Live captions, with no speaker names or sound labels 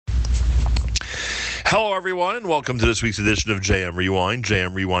Hello, everyone, and welcome to this week's edition of JM Rewind.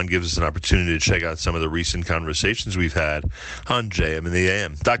 JM Rewind gives us an opportunity to check out some of the recent conversations we've had on JM in the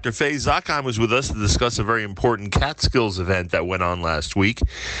AM. Dr. Faye Zakheim was with us to discuss a very important Catskills event that went on last week.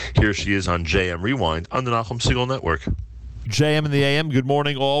 Here she is on JM Rewind on the Nachum Segal Network. JM in the AM, good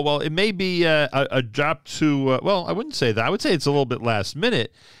morning, all. Well, it may be a drop to, I wouldn't say that. I would say it's a little bit last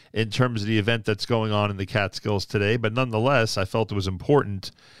minute in terms of the event that's going on in the Catskills today, but nonetheless, I felt it was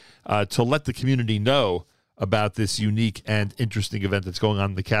important to let the community know about this unique and interesting event that's going on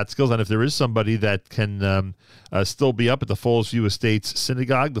in the Catskills. And if there is somebody that can still be up at the Falls View Estates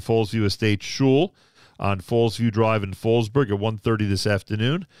Synagogue, the Falls View Estates Shul on Falls View Drive in Fallsburg at 1:30 this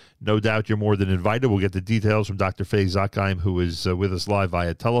afternoon, no doubt you're more than invited. We'll get the details from Dr. Faye Zakheim, who is with us live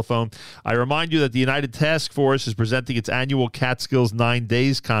via telephone. I remind you that the United Task Force is presenting its annual Catskills 9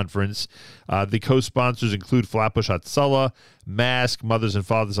 Days Conference. The co-sponsors include Flatbush Hatzalah, Mask, Mothers and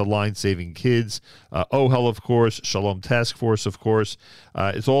Fathers Aligned Saving Kids, OHEL, of course, Shalom Task Force, of course.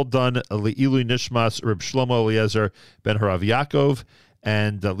 It's all done Le'ilui Nishmas Reb Shlomo Eliezer Ben Harav Yaakov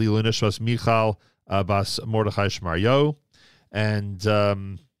and Le'ilui Nishmas Michal Bas Mordechai Shmaryo,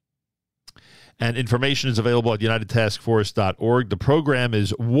 and information is available at UnitedTaskForce.org. The program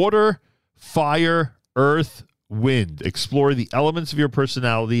is Water, Fire, Earth, Wind. Explore the elements of your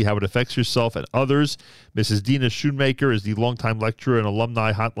personality, how it affects yourself and others. Mrs. Dina Schoonmaker is the longtime lecturer and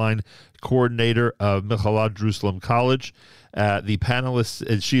alumni hotline coordinator of Mechalah Jerusalem College. The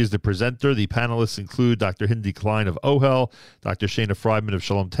panelists, she is the presenter. The panelists include Dr. Hindi Klein of OHEL, Dr. Shana Friedman of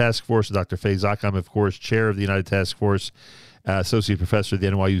Shalom Task Force, and Dr. Faye Zakheim, of course, chair of the United Task Force, associate professor at the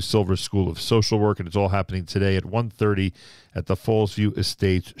NYU Silver School of Social Work, and it's all happening today at 1:30 at the Falls View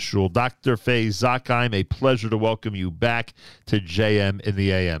Estates Shul. Dr. Faye Zakheim, a pleasure to welcome you back to JM in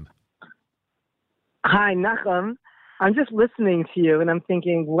the AM. Hi, Nachum. I'm just listening to you, and I'm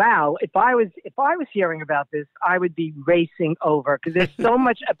thinking, wow, if I was hearing about this, I would be racing over, because there's so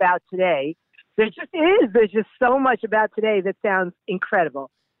much about today. There's just so much about today that sounds incredible.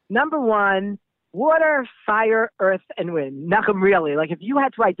 Number one, water, fire, earth, and wind. Nachum, really, like if you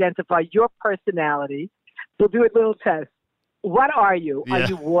had to identify your personality, we'll do a little test. What are you? Yeah. Are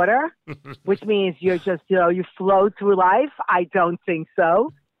you water, which means you're just, you flow through life? I don't think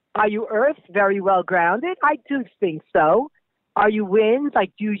so. Are you earth, very well grounded? I do think so. Are you wind?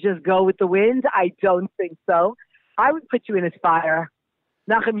 Like, do you just go with the wind? I don't think so. I would put you in as fire.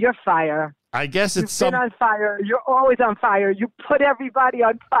 Nachum, you're fire. I guess it's You've been on fire. You're always on fire. You put everybody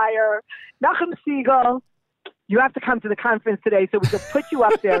on fire. Nachum Segal, you have to come to the conference today so we can put you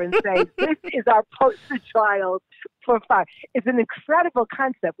up there and say, this is our poster child for fire. It's an incredible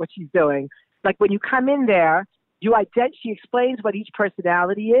concept, what she's doing. Like, when you come in there, she explains what each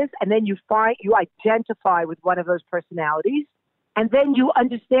personality is, and then you identify with one of those personalities, and then you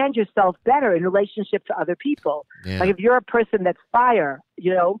understand yourself better in relationship to other people. Yeah. Like if you're a person that's fire,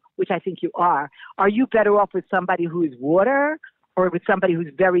 which I think you are you better off with somebody who is water, or with somebody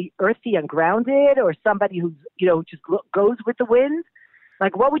who's very earthy and grounded, or somebody who's, just goes with the wind?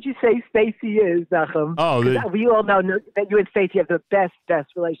 Like, what would you say Stacey is, Nachum? We all know that you and Stacey have the best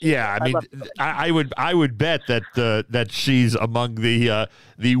relationship. Yeah, I mean, I would bet that she's among the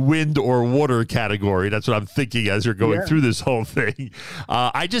wind or water category. That's what I'm thinking as you're going through this whole thing.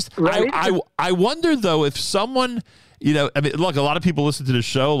 I wonder though if someone. Look, a lot of people listen to the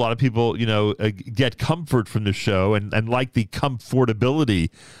show. A lot of people, get comfort from the show and like the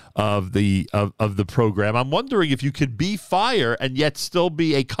comfortability of the program. I'm wondering if you could be fire and yet still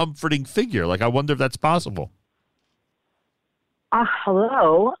be a comforting figure. Like, I wonder if that's possible.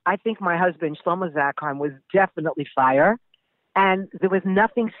 Hello. I think my husband, Shlomo Zakheim, was definitely fire. And there was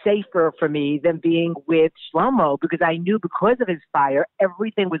nothing safer for me than being with Shlomo, because I knew because of his fire,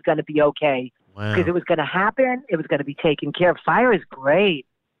 everything was going to be okay. Wow. Because it was going to happen. It was going to be taken care of. Fire is great.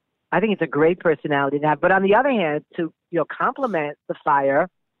 I think it's a great personality to have. But on the other hand, to complement the fire,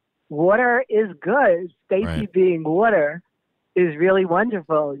 water is good. Stacey being water is really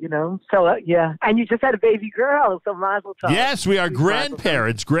wonderful, So, yeah. And you just had a baby girl, so mazel tov. Yes, we are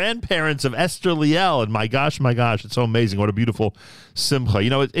grandparents of Esther Liel. And my gosh, it's so amazing. What a beautiful simcha.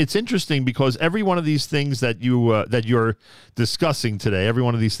 It's interesting because every one of these things that you're discussing today, every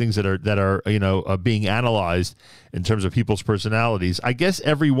one of these things that are being analyzed in terms of people's personalities, I guess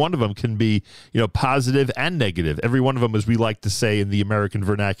every one of them can be, positive and negative. Every one of them, as we like to say in the American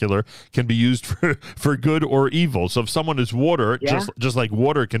vernacular, can be used for good or evil. So if someone is water, water, just like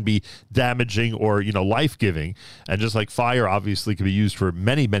water can be damaging or life-giving, and just like fire obviously can be used for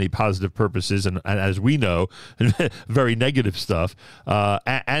many, many positive purposes, and as we know, very negative stuff.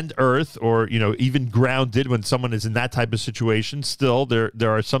 And earth, or even grounded, when someone is in that type of situation, still there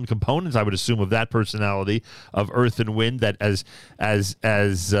are some components, I would assume, of that personality of earth and wind that as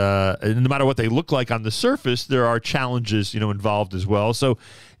no matter what they look like on the surface, there are challenges involved as well. So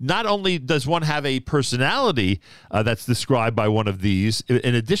not only does one have a personality that's described by one of these,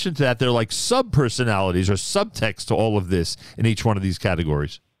 in addition to that, they're like sub-personalities or subtext to all of this in each one of these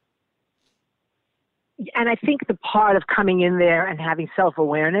categories. And I think the part of coming in there and having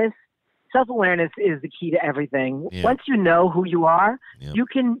self-awareness is the key to everything. Yeah. Once you know who you are,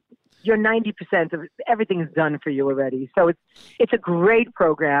 you're 90% of everything is done for you already. So it's a great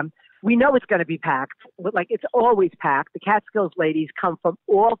program. We know it's going to be packed. Like, it's always packed. The Catskills ladies come from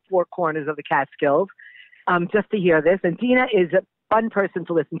all four corners of the Catskills just to hear this. And Dina is a fun person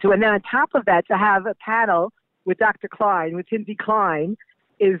to listen to. And then on top of that, to have a panel with Dr. Klein, with Lindsay Klein,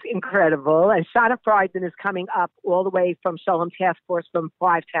 is incredible. And Shauna Friedman is coming up all the way from Shalom Task Force from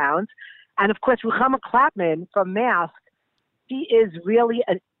 5 towns. And, of course, Ruchama Klapman from Mask. She is really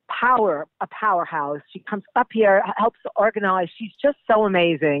a powerhouse. She comes up here, helps to organize. She's just so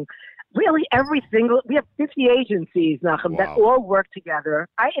amazing. Really, we have 50 agencies, Nachum, that all work together.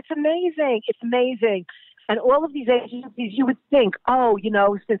 It's amazing. It's amazing. And all of these agencies, you would think,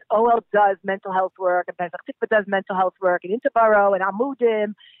 since OL does mental health work, and Pesach Tikva does mental health work, and Interboro, and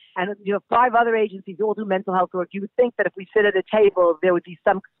Amudim, and 5 other agencies all do mental health work, you would think that if we sit at a table, there would be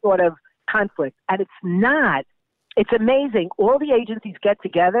some sort of conflict. And it's not. It's amazing. All the agencies get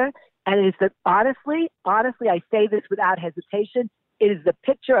together, and it is that honestly, I say this without hesitation, it is the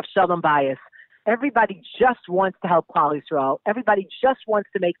picture of Shalom Bayis. Everybody just wants to help Klal Yisrael. Everybody just wants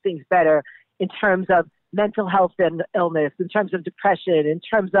to make things better in terms of mental health and illness, in terms of depression, in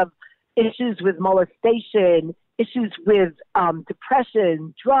terms of issues with molestation, issues with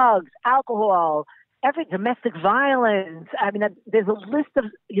depression, drugs, alcohol, domestic violence. I mean, there's a list of,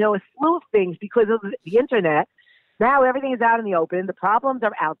 a slew of things because of the internet. Now everything is out in the open. The problems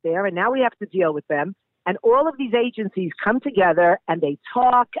are out there, and now we have to deal with them. And all of these agencies come together, and they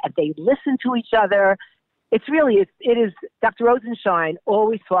talk, and they listen to each other. It is, Dr. Rosenshine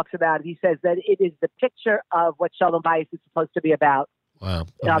always talks about it. He says that it is the picture of what Shalom Bayis is supposed to be about. Wow,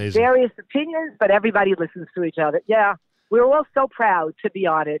 amazing. Various opinions, but everybody listens to each other. Yeah, we're all so proud to be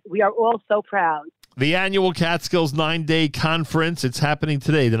on it. We are all so proud. The annual Catskills 9-day conference, it's happening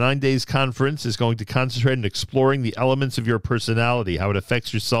today. The 9 days conference is going to concentrate on exploring the elements of your personality, how it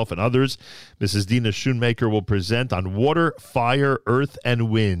affects yourself and others. Mrs. Dina Schoonmaker will present on water, fire, earth, and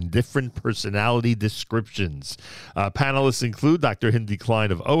wind, different personality descriptions. Panelists include Dr. Hindi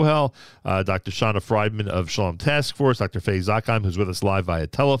Klein of OHEL, Dr. Shauna Friedman of Shalom Task Force, Dr. Faye Zakheim, who's with us live via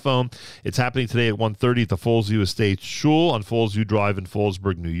telephone. It's happening today at 1:30 at the Fallsview Estates Shul on Fallsview Drive in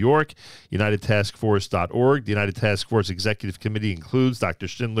Fallsburg, New York. UnitedTaskForce.org. The United Task Force Executive Committee includes Dr.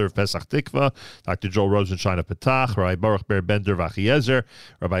 Schindler of Pesach Tikva, Dr. Joel Rosenshine of Petach, Rabbi Baruch Ber Bender of Achiezer,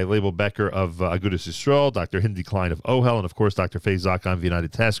 Rabbi Label Becker of Agudas Yisrael, Dr. Hindi Klein of OHEL, and of course Dr. Faye Zakheim of the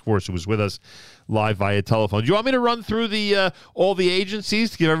United Task Force, who was with us live via telephone. Do you want me to run through the all the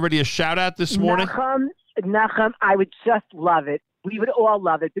agencies to give everybody a shout out this morning? Nachum, I would just love it. We would all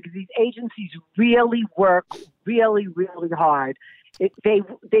love it because these agencies really work really, really hard. They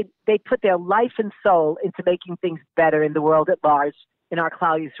put their life and soul into making things better in the world at large, in our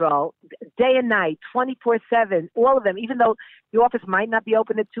Klal Yisrael, day and night, 24/7, all of them, even though the office might not be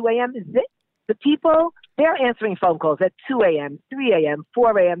open at 2 a.m., the people, they're answering phone calls at 2 a.m., 3 a.m.,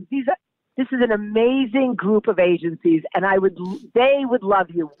 4 a.m. This is an amazing group of agencies, and they would love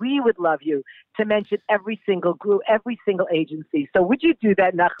you. We would love you to mention every single group, every single agency. So would you do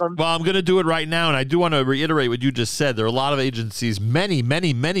that, Nachum? Well, I'm going to do it right now, and I do want to reiterate what you just said. There are a lot of agencies, many,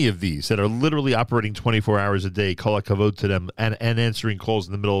 many, many of these that are literally operating 24 hours a day. Kol hakavod to them, and answering calls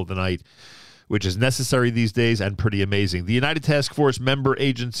in the middle of the night, which is necessary these days and pretty amazing. The United Task Force member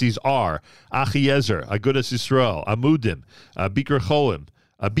agencies are Achiezer, Agudas Yisrael, Amudim, Bikur Cholim,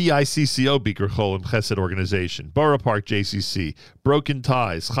 a BICCO Bikur Cholim Chesed organization, Borough Park JCC, Broken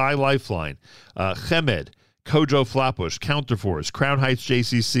Ties, Chai Lifeline, Chemed, Kojo Flatbush, Counterforce, Crown Heights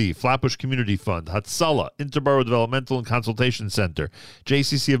JCC, Flatbush Community Fund, Hatzalah, Interborough Developmental and Consultation Center,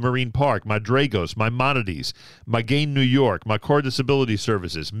 JCC of Marine Park, Madrigos, Maimonides, Magain New York, Makor Disability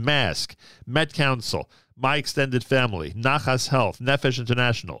Services, Mask, Met Council, My Extended Family, Nachas Health, Nefesh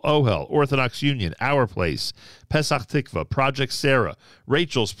International, OHEL, Orthodox Union, Our Place, Pesach Tikva, Project Sarah,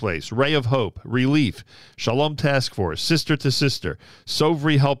 Rachel's Place, Ray of Hope, Relief, Shalom Task Force, Sister to Sister,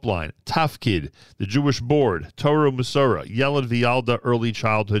 Sovri Helpline, Tafkid, the Jewish Board, Torah Musora, Yelad Vialda Early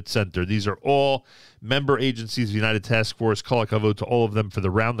Childhood Center. These are all member agencies of the United Task Force. Kol hakavod to all of them for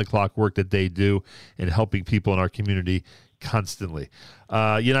the round-the-clock work that they do in helping people in our community constantly.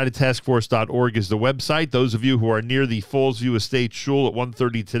 UnitedTaskForce.org is the website. Those of you who are near the Fallsview Estate Shul at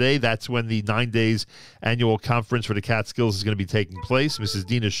 1:30 today, that's when the 9 days annual conference for the Catskills is going to be taking place. Mrs.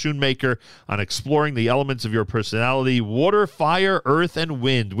 Dina Schoonmaker on exploring the elements of your personality: water, fire, earth, and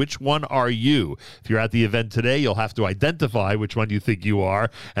wind. Which one are you? If you're at the event today, you'll have to identify which one you think you are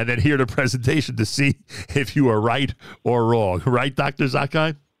and then hear the presentation to see if you are right or wrong. Right, Dr.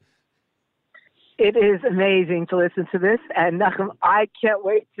 Zakheim? It is amazing to listen to this. And Nachum, I can't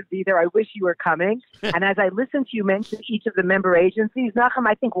wait to be there. I wish you were coming. And as I listen to you mention each of the member agencies, Nachum,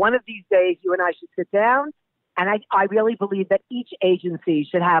 I think one of these days you and I should sit down. And I really believe that each agency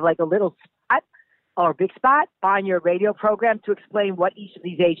should have like a little spot or a big spot on your radio program to explain what each of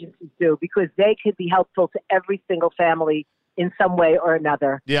these agencies do, because they could be helpful to every single family in some way or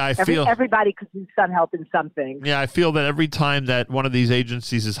another. Yeah, everybody could use some help in something. Yeah, I feel that every time that one of these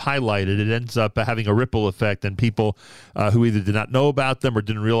agencies is highlighted, it ends up having a ripple effect, and people who either did not know about them or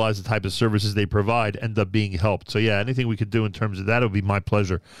didn't realize the type of services they provide end up being helped. So yeah, anything we could do in terms of that would be my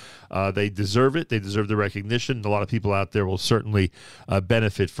pleasure. They deserve it. They deserve the recognition. A lot of people out there will certainly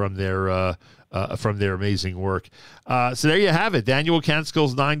benefit from their amazing work. So there you have it. The annual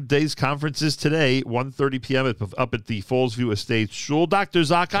Catskills 9 Days Conference is today, 1:30 p.m. up at the Fallsview Estates Shul. Dr.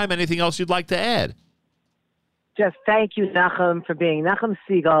 Zakheim, anything else you'd like to add? Just thank you, Nachum, for being Nachum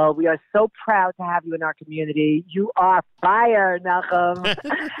Segal. We are so proud to have you in our community. You are fire, Nachum.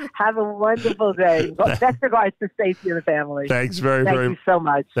 Have a wonderful day. Best regards to Stacy and the family. Thanks Thank you so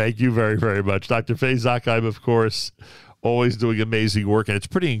much. Thank you very, very much. Dr. Faye Zakheim, of course, always doing amazing work. And it's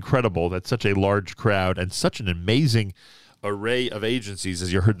pretty incredible that such a large crowd and such an amazing array of agencies,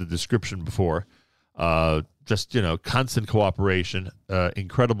 as you heard the description before, constant cooperation,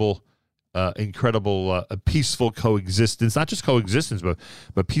 incredible peaceful coexistence, not just coexistence, but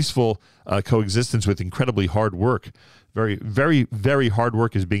peaceful coexistence with incredibly hard work. Very, very, very hard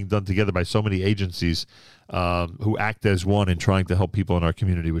work is being done together by so many agencies who act as one in trying to help people in our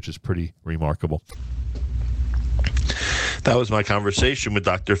community, which is pretty remarkable. That was my conversation with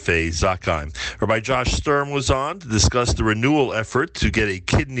Dr. Faye Zakheim. Rabbi Josh Sturm was on to discuss the renewal effort to get a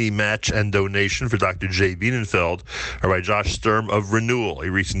kidney match and donation for Dr. Jay Bienenfeld. Rabbi Josh Sturm of Renewal, a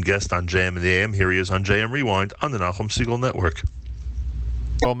recent guest on JM in the AM. Here he is on JM Rewind on the Nachum Segal Network.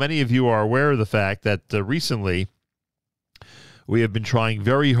 Well, many of you are aware of the fact that recently we have been trying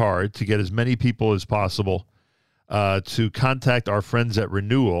very hard to get as many people as possible to contact our friends at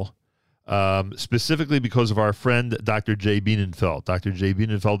Renewal, specifically because of our friend, Dr. Jay Bienenfeld. Dr. Jay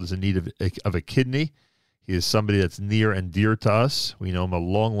Bienenfeld is in need of a kidney. He is somebody that's near and dear to us. We know him a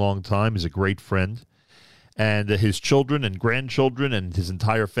long, long time. He's a great friend. And his children and grandchildren and his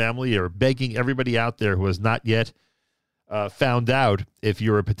entire family are begging everybody out there who has not yet found out if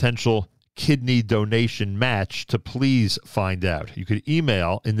you're a potential kidney donation match to please find out. You could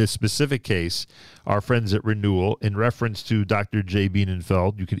email, in this specific case, our friends at Renewal in reference to Dr. Jay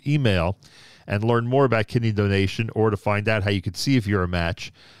Bienenfeld. You could email and learn more about kidney donation or to find out how you could see if you're a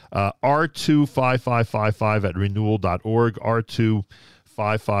match. R25555 at renewal.org,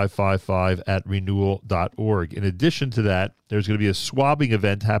 R25555 at renewal.org. In addition to that, there's going to be a swabbing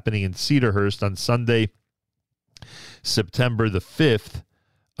event happening in Cedarhurst on Sunday, September the 5th.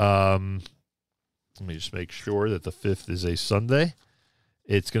 Let me just make sure that the 5th is a Sunday.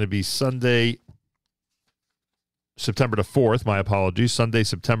 It's going to be Sunday, September the 4th. My apologies. Sunday,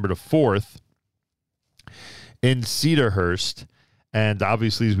 September the 4th in Cedarhurst. And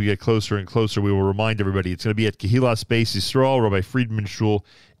obviously, as we get closer and closer, we will remind everybody it's going to be at Kehillah Beis Yisrael, Rabbi Friedman Shul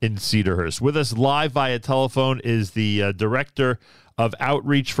in Cedarhurst. With us live via telephone is the director of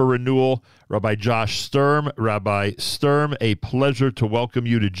Outreach for Renewal, Rabbi Josh Sturm. Rabbi Sturm, a pleasure to welcome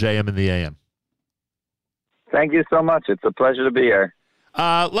you to JM in the AM. Thank you so much. It's a pleasure to be here.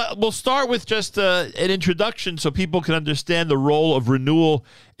 We'll start with just an introduction so people can understand the role of Renewal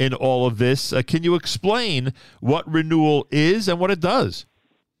in all of this. Can you explain what Renewal is and what it does?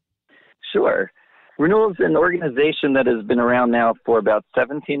 Sure. Renewal is an organization that has been around now for about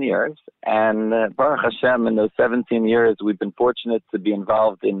 17 years. And Baruch Hashem, in those 17 years, we've been fortunate to be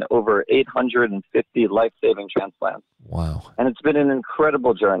involved in over 850 life-saving transplants. Wow. And it's been an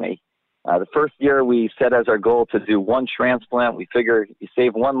incredible journey. The first year we set as our goal to do one transplant. We figure you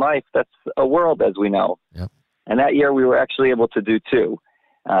save one life, that's a world, as we know. Yep. And that year we were actually able to do two.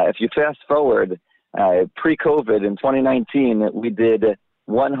 If you fast forward, pre-COVID in 2019, we did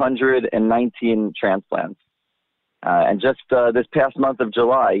 119 transplants. And just this past month of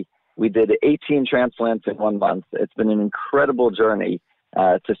July, we did 18 transplants in 1 month. It's been an incredible journey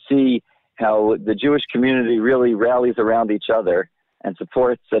to see how the Jewish community really rallies around each other and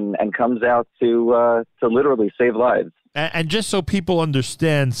supports and comes out to literally save lives. And just so people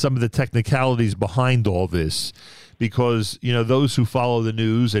understand some of the technicalities behind all this, because, you know, those who follow the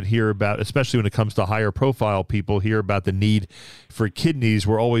news and hear about, especially when it comes to higher profile people, hear about the need for kidneys.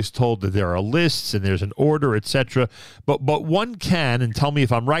 We're always told that there are lists and there's an order, etc. But one can, and tell me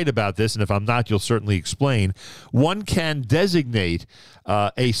if I'm right about this, and if I'm not, you'll certainly explain, one can designate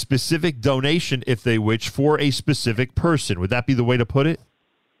a specific donation, if they wish, for a specific person. Would that be the way to put it?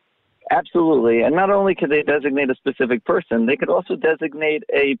 Absolutely. And not only could they designate a specific person, they could also designate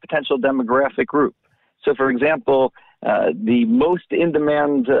a potential demographic group. So, for example, the most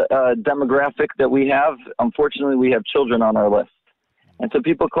in-demand demographic that we have, unfortunately, we have children on our list. And so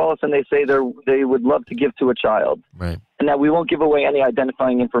people call us and they say they would love to give to a child. Right. And now we won't give away any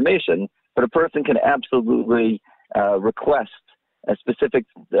identifying information, but a person can absolutely request a specific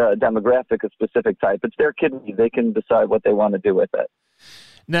demographic, a specific type. It's their kidney. They can decide what they want to do with it.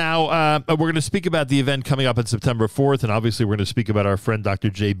 Now, we're going to speak about the event coming up on September 4th, and obviously we're going to speak about our friend Dr.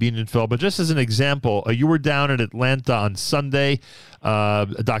 Jay Bienenfeld. But just as an example, you were down in Atlanta on Sunday.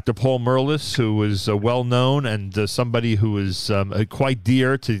 Dr. Paul Merlis, who is well-known and somebody who is quite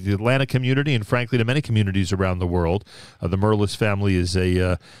dear to the Atlanta community and, frankly, to many communities around the world. The Merlis family is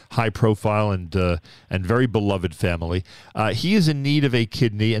a high-profile and very beloved family. He is in need of a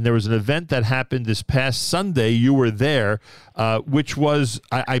kidney, and there was an event that happened this past Sunday. You were there, which was,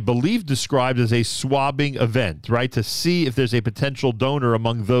 I believe, described as a swabbing event, right, to see if there's a potential donor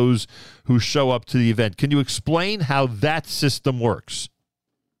among those who show up to the event. Can you explain how that system works?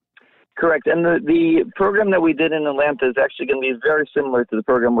 Correct. And the program that we did in Atlanta is actually going to be very similar to the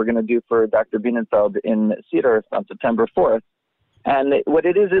program we're going to do for Dr. Bienenfeld in Cedarhurst on September 4th. And what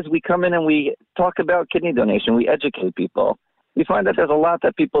it is we come in and we talk about kidney donation. We educate people. We find that there's a lot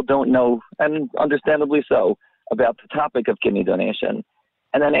that people don't know, and understandably so, about the topic of kidney donation.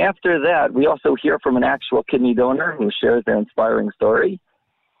 And then after that, we also hear from an actual kidney donor who shares their inspiring story.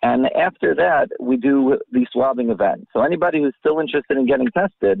 And after that, we do the swabbing event. So anybody who's still interested in getting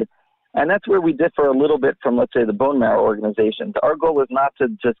tested, and that's where we differ a little bit from, let's say, the bone marrow organizations. Our goal is not to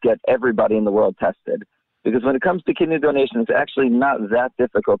just get everybody in the world tested, because when it comes to kidney donation, it's actually not that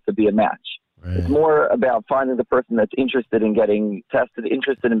difficult to be a match. Right. It's more about finding the person that's interested in getting tested,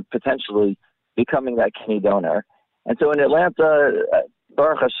 interested in potentially becoming that kidney donor. And so in Atlanta,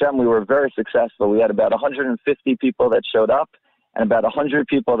 Baruch Hashem, we were very successful. We had about 150 people that showed up and about 100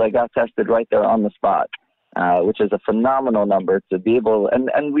 people that got tested right there on the spot, which is a phenomenal number to be able.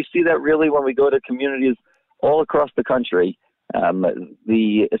 And we see that really when we go to communities all across the country,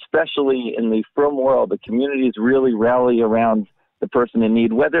 especially in the frum world, the communities really rally around the person in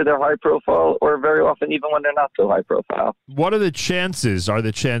need, whether they're high profile or very often even when they're not so high profile. What are the chances? Are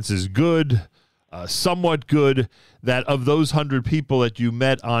the chances good, somewhat good, that of those 100 people that you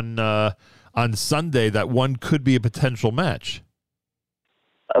met on Sunday, that one could be a potential match?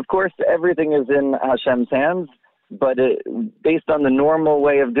 Of course, everything is in Hashem's hands, but based on the normal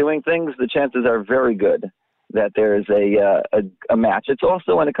way of doing things, the chances are very good that there is a match. It's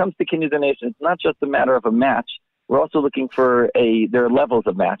also, when it comes to kidney donation, it's not just a matter of a match. We're also looking for there are levels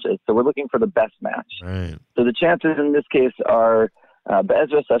of matches, so we're looking for the best match. Right. So the chances in this case are,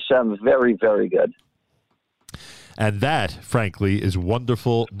 Be'ezras Hashem, very, very good. And that, frankly, is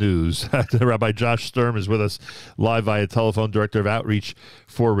wonderful news. Rabbi Josh Sturm is with us live via telephone, Director of Outreach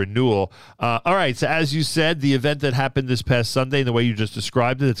for Renewal. All right, so as you said, the event that happened this past Sunday, and the way you just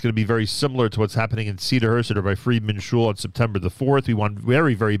described it, it's going to be very similar to what's happening in Cedarhurst at Rabbi Friedman Shul on September the 4th. We want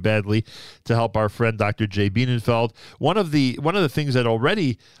very, very badly to help our friend Dr. Jay Bienenfeld. One of the things that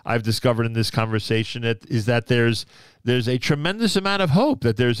already I've discovered in this conversation is that there's a tremendous amount of hope,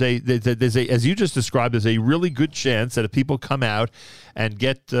 that there's a, as you just described, there's a really good chance that if people come out and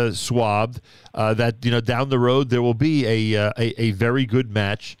get swabbed, that, down the road there will be a very good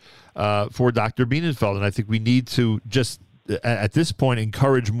match for Dr. Bienenfeld. And I think we need to just, at this point,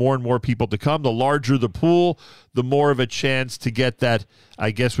 encourage more and more people to come. The larger the pool, the more of a chance to get that,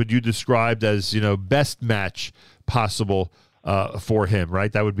 I guess, what you described as, best match possible for him,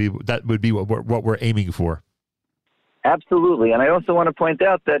 right? That would be what we're aiming for. Absolutely. And I also want to point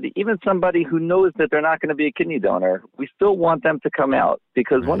out that even somebody who knows that they're not going to be a kidney donor, we still want them to come out,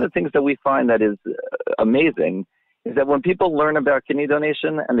 because one of the things that we find that is amazing is that when people learn about kidney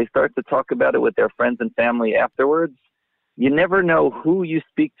donation and they start to talk about it with their friends and family afterwards, you never know who you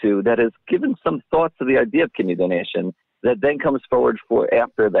speak to that has given some thought to the idea of kidney donation that then comes forward for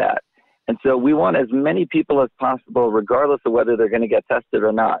after that. And so we want as many people as possible, regardless of whether they're going to get tested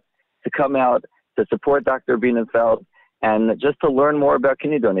or not, to come out to support Dr. Bienenfeld and just to learn more about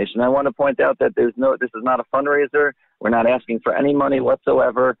kidney donation. I want to point out that this is not a fundraiser. We're not asking for any money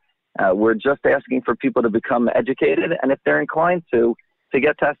whatsoever. We're just asking for people to become educated, and if they're inclined to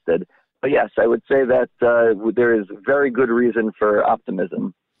get tested. But yes, I would say that there is very good reason for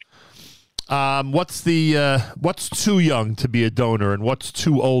optimism. What's too young to be a donor, and what's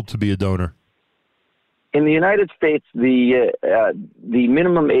too old to be a donor? In the United States, the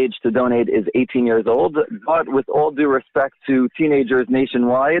minimum age to donate is 18 years old, but with all due respect to teenagers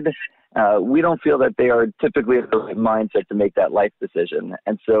nationwide, we don't feel that they are typically in the right mindset to make that life decision.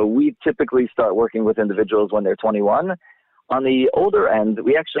 And so we typically start working with individuals when they're 21. On the older end,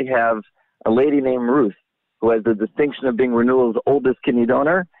 we actually have a lady named Ruth, who has the distinction of being Renewal's oldest kidney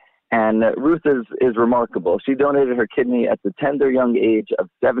donor. And Ruth is remarkable. She donated her kidney at the tender young age of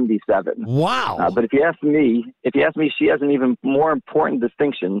 77. Wow. But if you ask me, she has an even more important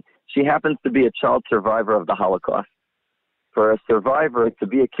distinction. She happens to be a child survivor of the Holocaust. For a survivor to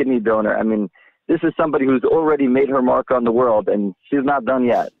be a kidney donor, I mean, this is somebody who's already made her mark on the world, and she's not done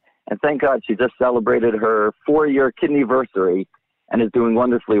yet. And thank God she just celebrated her 4-year kidneyversary and is doing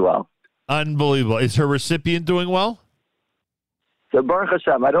wonderfully well. Unbelievable. Is her recipient doing well? So Baruch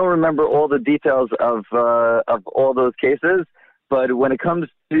Hashem, I don't remember all the details of all those cases, but when it comes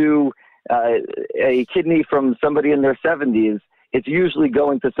to a kidney from somebody in their 70s, it's usually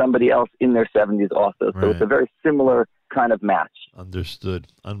going to somebody else in their 70s also. So it's a very similar kind of match. Understood.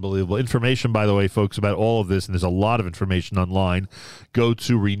 Unbelievable. Information, by the way, folks, about all of this, and there's a lot of information online. Go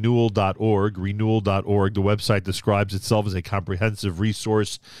to renewal.org, renewal.org. The website describes itself as a comprehensive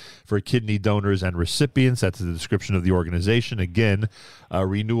resource for kidney donors and recipients. That's the description of the organization. Again,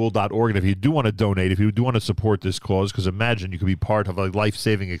 renewal.org. And if you do want to donate, if you do want to support this cause, because imagine you could be part of a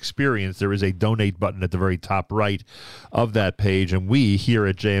life-saving experience, there is a donate button at the very top right of that page. And we here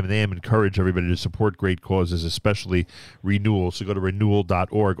at JM&AM encourage everybody to support great causes, especially Renewal. So go to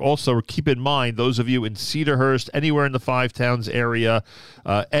renewal.org. Also, keep in mind, those of you in Cedarhurst, anywhere in the Five Towns area,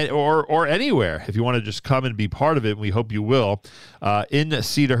 or anywhere, if you want to just come and be part of it, and we hope you will, in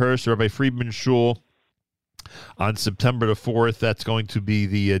Cedarhurst, Rabbi Friedman Shul, on September the 4th, that's going to be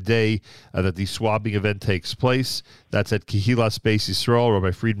the day that the swabbing event takes place. That's at Kehillas Beis Yisrael,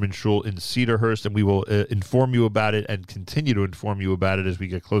 Rabbi Friedman Shul in Cedarhurst, and we will inform you about it and continue to inform you about it as we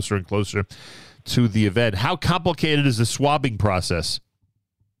get closer and closer to the event. How complicated is the swabbing process?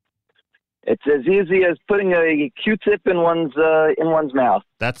 It's as easy as putting a Q-tip in one's mouth.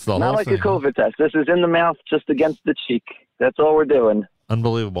 That's the Not whole like thing. a COVID test. This is in the mouth, just against the cheek. That's all we're doing.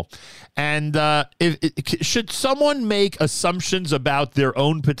 Unbelievable. And should someone make assumptions about their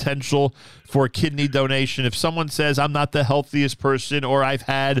own potential for kidney donation? If someone says, I'm not the healthiest person, or I've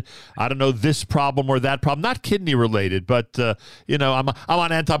had, I don't know, this problem or that problem, not kidney related, but, I'm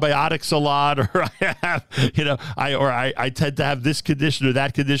on antibiotics a lot, or I have, I tend to have this condition or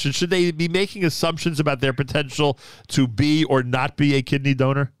that condition. Should they be making assumptions about their potential to be or not be a kidney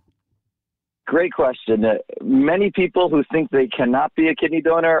donor? Great question. Many people who think they cannot be a kidney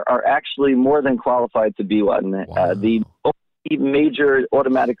donor are actually more than qualified to be one. Wow. The only major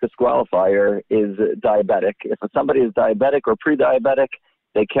automatic disqualifier is diabetic. If somebody is diabetic or pre-diabetic,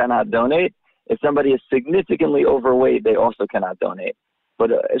 they cannot donate. If somebody is significantly overweight, they also cannot donate.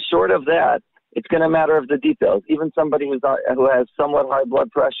 But short of that, it's going to matter of the details. Even somebody who has somewhat high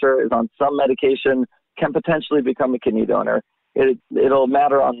blood pressure, is on some medication, can potentially become a kidney donor. It'll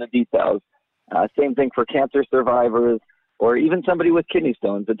matter on the details. Same thing for cancer survivors or even somebody with kidney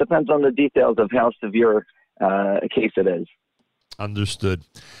stones. It depends on the details of how severe a case it is. Understood.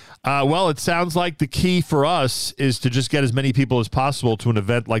 Well, it sounds like the key for us is to just get as many people as possible to an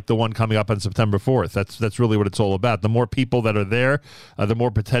event like the one coming up on September 4th. That's really what it's all about. The more people that are there, the more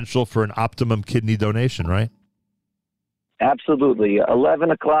potential for an optimum kidney donation, right? Absolutely. 11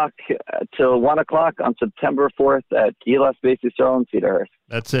 o'clock till 1 o'clock on September 4th at Kehillas Beis Yisrael in Cedarhurst.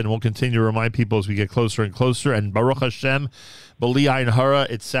 That's it. And we'll continue to remind people as we get closer and closer. And Baruch Hashem, B'li Ayin Hara,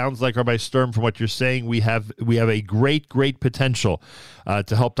 it sounds like, Rabbi Sturm, from what you're saying, we have a great potential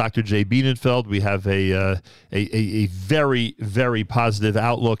to help Dr. Jay Bienenfeld. We have a very, very positive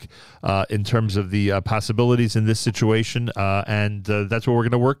outlook in terms of the possibilities in this situation. And that's what we're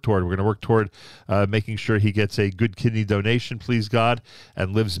going to work toward. We're going to work toward making sure he gets a good kidney donation, please God,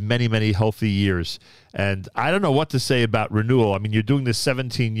 and lives many, many healthy years. And I don't know what to say about renewal. I mean, you're doing this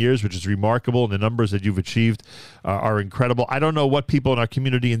 17 years, which is remarkable, and the numbers that you've achieved are incredible. I don't know what people in our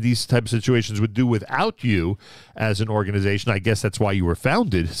community in these types of situations would do without you as an organization. I guess that's why you were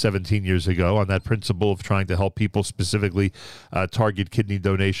founded 17 years ago, on that principle of trying to help people, specifically target kidney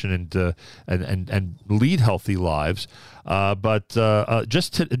donation and lead healthy lives. I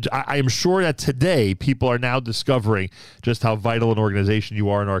am sure that today people are now discovering just how vital an organization you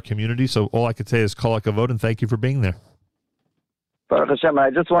are in our community. So all I can say is kol hakavod, and thank you for being there. Baruch Hashem,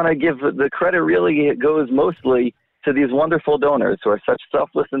 I just want to give the credit really goes mostly to these wonderful donors who are such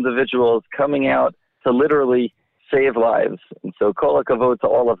selfless individuals coming out to literally save lives. And so kol hakavod to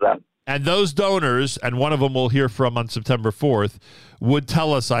all of them. And those donors, and one of them we'll hear from on September 4th, would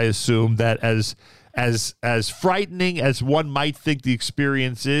tell us, I assume, that as frightening as one might think the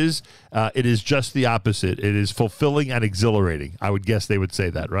experience is, it is just the opposite. It is fulfilling and exhilarating. I would guess they would say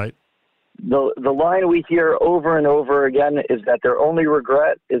that, right? The line we hear over and over again is that their only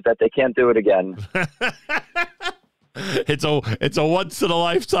regret is that they can't do it again. It's a once in a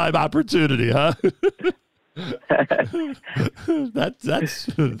lifetime opportunity, huh? that's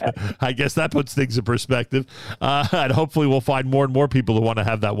I guess that puts things in perspective, and hopefully we'll find more and more people who want to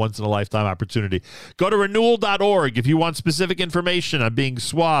have that once-in-a-lifetime opportunity. Go to renewal.org if you want specific information on being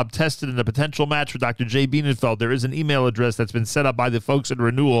swabbed, tested, in a potential match for Dr. Jay Bienenfeld. There is an email address that's been set up by the folks at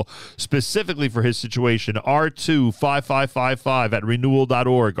Renewal specifically for his situation, r25555 at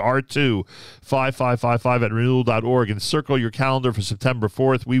renewal.org, r25555 at renewal.org, and circle your calendar for September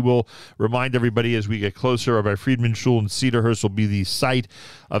 4th. We will remind everybody as we get closer. Rabbi Friedman Shul in Cedarhurst will be the site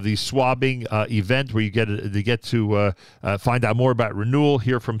of the swabbing event, where you get to find out more about Renewal,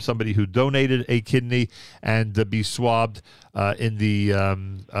 hear from somebody who donated a kidney, and be swabbed hopefully in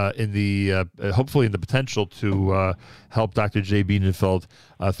the potential to help Dr. Jay Bienenfeld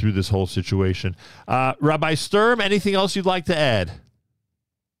through this whole situation. Rabbi Sturm, anything else you'd like to add?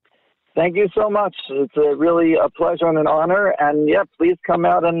 Thank you so much. It's really a pleasure and an honor. And, please come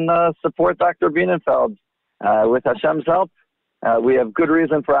out and support Dr. Bienenfeld. With Hashem's help, we have good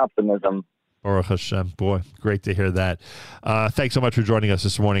reason for optimism. Baruch Hashem. Boy, great to hear that. Thanks so much for joining us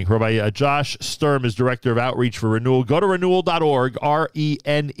this morning. Rabbi Josh Sturm is Director of Outreach for Renewal. Go to renewal.org,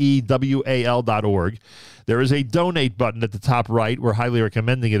 renewal.org. There is a donate button at the top right. We're highly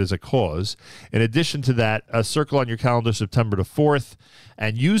recommending it as a cause. In addition to that, circle on your calendar September the 4th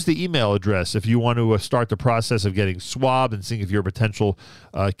and use the email address if you want to start the process of getting swabbed and seeing if you're a potential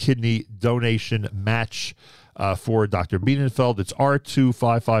kidney donation match for Dr. Bienenfeld. It's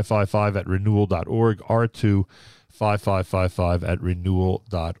r25555 at renewal.org, r25555 at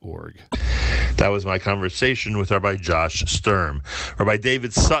renewal.org. That was my conversation with Rabbi Josh Sturm. Rabbi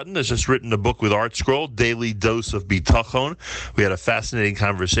David Sutton has just written a book with Art Scroll, Daily Dose of Bitachon. We had a fascinating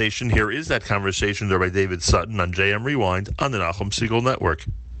conversation. Here is that conversation with Rabbi David Sutton on JM Rewind on the Nachum Segal Network.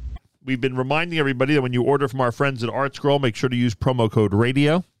 We've been reminding everybody that when you order from our friends at Art Scroll, make sure to use promo code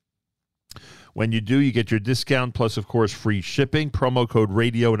RADIO. When you do, you get your discount plus, of course, free shipping. Promo code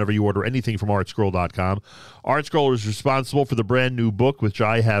RADIO whenever you order anything from artscroll.com. Art Scroll is responsible for the brand new book, which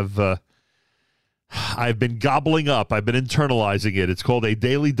I've been gobbling up. I've been internalizing it. It's called A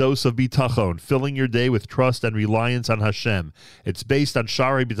Daily Dose of Bitachon, Filling Your Day with Trust and Reliance on Hashem. It's based on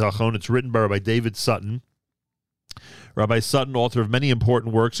Shari Bitachon. It's written by Rabbi David Sutton. Rabbi Sutton, author of many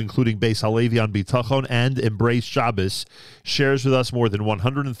important works, including Beis Halevi on Bitachon and Embrace Shabbos, shares with us more than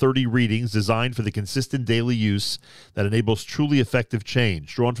 130 readings designed for the consistent daily use that enables truly effective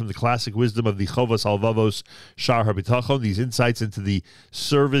change. Drawn from the classic wisdom of the Chovas Halvavos Shar HaBitachon, these insights into the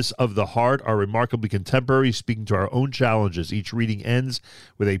service of the heart are remarkably contemporary, speaking to our own challenges. Each reading ends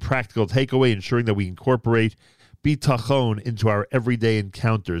with a practical takeaway, ensuring that we incorporate Bitachon into our everyday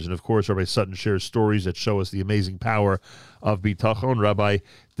encounters. And of course, Rabbi Sutton shares stories that show us the amazing power of Bitachon. Rabbi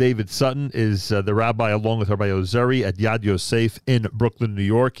David Sutton is the rabbi, along with Rabbi Ozeri, at Yad Yosef in Brooklyn, New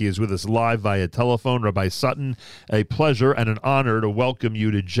York. He is with us live via telephone. Rabbi Sutton, a pleasure and an honor to welcome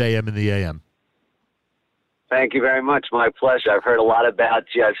you to JM in the AM. Thank you very much. My pleasure. I've heard a lot about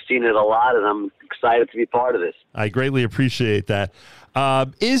you. I've seen it a lot, and I'm excited to be part of this. I greatly appreciate that.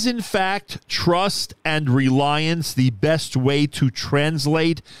 Is, in fact, trust and reliance the best way to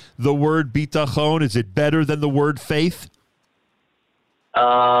translate the word bitachon? Is it better than the word faith?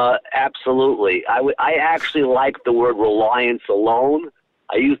 Absolutely. I actually like the word reliance alone.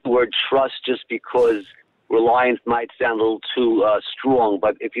 I use the word trust just because reliance might sound a little too strong.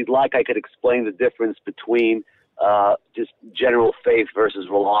 But if you'd like, I could explain the difference between just general faith versus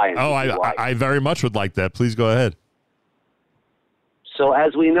reliance. Oh, I very much would like that. Please go ahead. So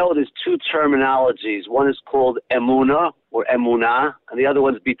as we know, there's two terminologies. One is called emuna or emunah, and the other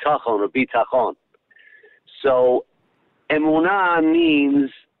one's bitachon or bitachon. So emunah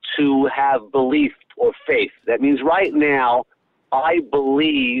means to have belief or faith. That means right now, I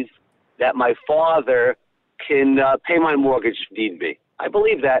believe that my father can pay my mortgage if need be. I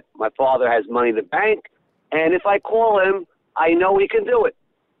believe that. My father has money in the bank, and if I call him, I know he can do it.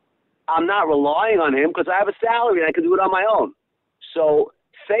 I'm not relying on him because I have a salary and I can do it on my own. So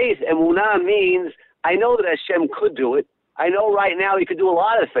faith, emunah, means I know that Hashem could do it. I know right now he could do a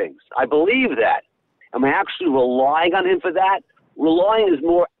lot of things. I believe that. Am I actually relying on him for that? Relying is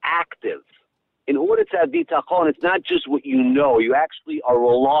more active. In order to have bitachon, it's not just what you know. You actually are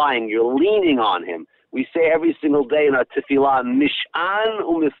relying. You're leaning on him. We say every single day in our tefillah, Mish'an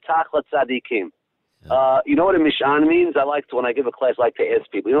u'miftach l'tzadikim. You know what a Mish'an means? When I give a class, I like to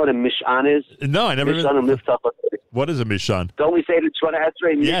ask people. You know what a Mish'an is? No, I never. Mish'an u'miftach l'tzadikim. What is a Mish'an? Don't we say it in Shemona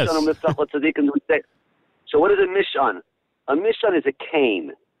Esrei? Yes. Mish'an u'miftach l'tzadikim. So what is a Mish'an? A Mish'an is a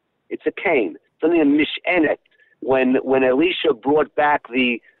cane. It's a cane. Something a mish'enet. When Elisha brought back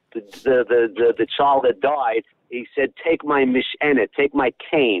the child that died, he said, "Take my mish'enet, take my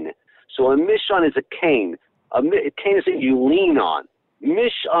cane." So a mish'an is a cane. A cane is something you lean on.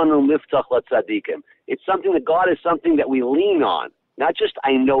 Mish'an u'miftach l'tzadikim. It's something that God is something that we lean on. Not just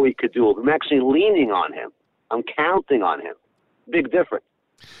I know he could do it. I'm actually leaning on him. I'm counting on him. Big difference.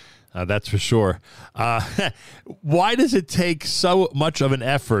 That's for sure. Why does it take so much of an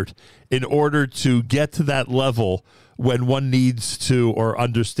effort in order to get to that level when one needs to or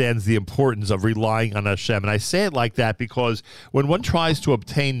understands the importance of relying on Hashem? And I say it like that because when one tries to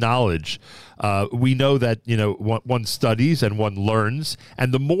obtain knowledge, we know that, one studies and one learns.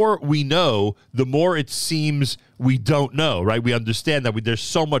 And the more we know, the more it seems we don't know, right? We understand that there's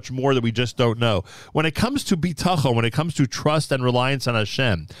so much more that we just don't know. When it comes to bitachon, when it comes to trust and reliance on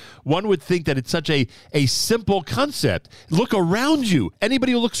Hashem, one would think that it's such a simple concept. Look around you.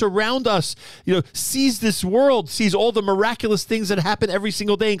 Anybody who looks around us, sees this world, sees all the miraculous things that happen every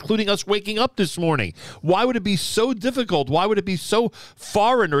single day, including us waking up this morning. Why would it be so difficult? Why would it be so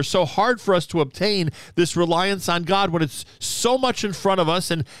foreign or so hard for us to obtain this reliance on God when it's so much in front of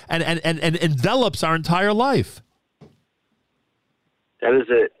us and envelops our entire life? That is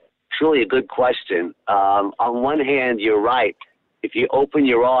truly a good question. On one hand, you're right. If you open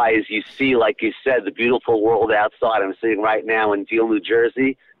your eyes, you see, like you said, the beautiful world outside. I'm sitting right now in Deal, New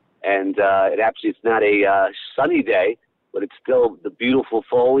Jersey, and it's not a sunny day, but it's still the beautiful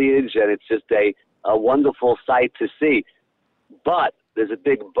foliage, and it's just a wonderful sight to see. But there's a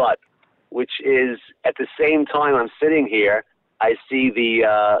big but, which is at the same time I'm sitting here, I see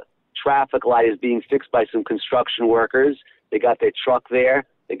the traffic light is being fixed by some construction workers. They got their truck there.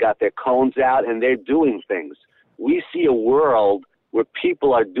 They got their cones out, and they're doing things. We see a world where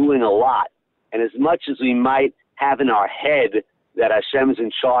people are doing a lot. And as much as we might have in our head that Hashem is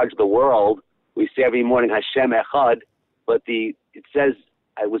in charge of the world, we say every morning, Hashem Echad, but it says,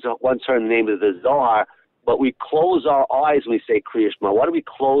 I was once heard the name of the Zohar, but we close our eyes when we say Kriya Shema. Why do we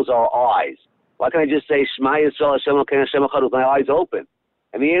close our eyes? Why can't I just say Shema Yisrael Hashem Elokeinu Hashem Echad with my eyes open?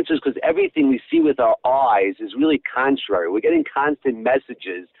 And the answer is because everything we see with our eyes is really contrary. We're getting constant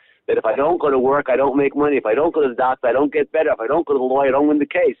messages that if I don't go to work, I don't make money. If I don't go to the doctor, I don't get better. If I don't go to the lawyer, I don't win the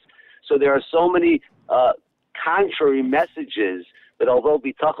case. So there are so many contrary messages that although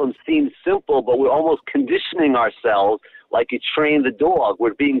bitachon seems simple, but we're almost conditioning ourselves like you train the dog.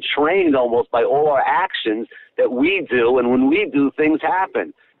 We're being trained almost by all our actions that we do, and when we do, things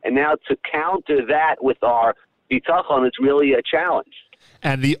happen. And now to counter that with our bitachon, it's really a challenge.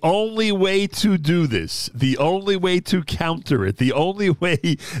 And the only way to do this, the only way to counter it, the only way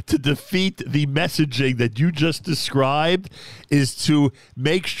to defeat the messaging that you just described is to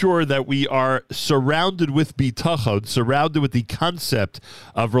make sure that we are surrounded with bitachon, surrounded with the concept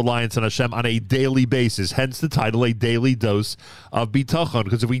of reliance on Hashem on a daily basis. Hence the title, A Daily Dose of Bitachon.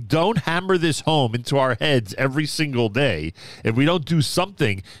 Because if we don't hammer this home into our heads every single day, if we don't do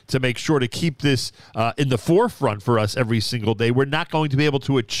something to make sure to keep this in the forefront for us every single day, we're not going to be able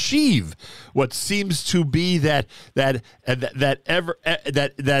to achieve what seems to be that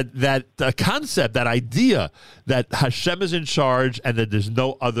concept, that idea that Hashem is in charge and that there's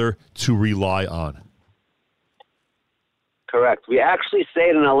no other to rely on. Correct. We actually say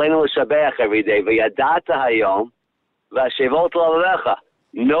it in Aleinu L'Shabeach every day. V'yadata hayom V'ashevoto l'alecha.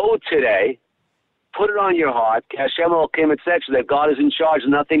 Know today, put it on your heart, Hashem Elokim, etc., that God is in charge,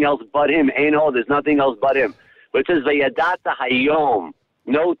 nothing else but Him. Ain't all, there's nothing else but Him. But it says, V'yadata hayom.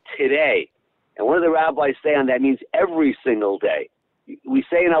 Know today. And what do the rabbis say on that? Means every single day. We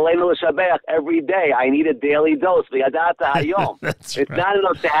say in Aleinu L'Shabeach every day, I need a daily dose. V'yadata hayom. It's right. Not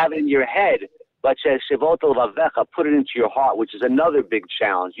enough to have it in your head, but Shevoto L'Vavecha, put it into your heart, which is another big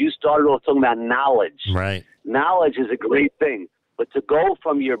challenge. You started off talking about knowledge. Right. Knowledge is a great thing. But to go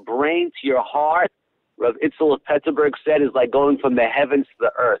from your brain to your heart, Rav Itzel of Peterburg said, is like going from the heavens to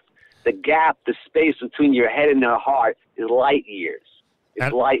the earth. The gap, the space between your head and your heart is light years.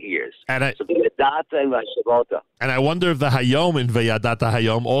 It's light years. So V'yadata and V'ashavota. And I wonder if the Hayom in V'yadata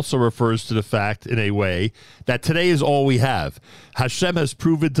Hayom also refers to the fact, in a way, that today is all we have. Hashem has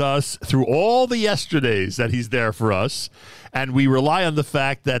proven to us through all the yesterdays that He's there for us, and we rely on the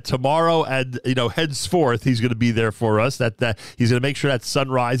fact that tomorrow and henceforth He's going to be there for us. That He's going to make sure that sun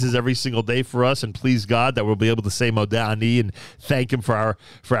rises every single day for us, and please God that we'll be able to say Modeh Ani and thank Him for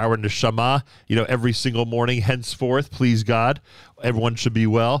our neshama. Every single morning henceforth, please God. Everyone should be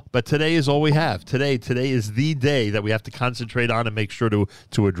well, but today is all we have. Today is the day that we have to concentrate on and make sure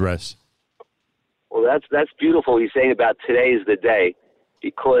to address. Well, that's beautiful. He's saying about today is the day,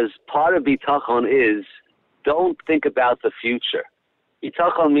 because part of bitachon is don't think about the future.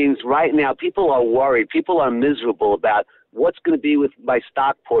 Bitachon means right now people are worried, people are miserable about what's going to be with my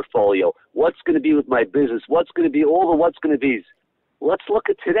stock portfolio, what's going to be with my business, what's going to be all the what's going to be. Let's look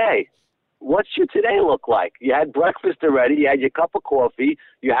at today. What's your today look like? You had breakfast already. You had your cup of coffee.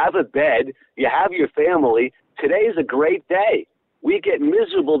 You have a bed. You have your family. Today is a great day. We get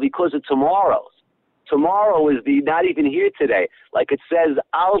miserable because of tomorrow's. Tomorrow is not even here today. Like it says,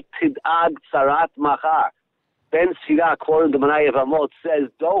 Al tid'ag tzarat machar. Ben Sirah, quoting the Manai of Amot, says,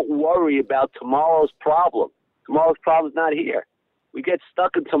 don't worry about tomorrow's problem. Tomorrow's problem is not here. We get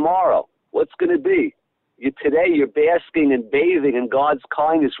stuck in tomorrow. What's going to be? Today you're basking and bathing in God's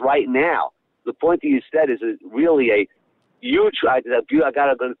kindness right now. The point that you said is really a huge. I got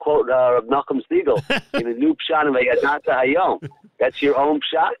to quote Rav Nachum Siegel in a new pshat of V'yadata Hayom. That's your own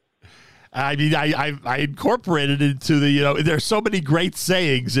pshat. I mean, I incorporated it into the, there's so many great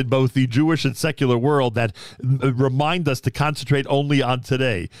sayings in both the Jewish and secular world that remind us to concentrate only on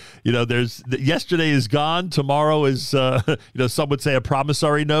today. Yesterday is gone. Tomorrow is, some would say a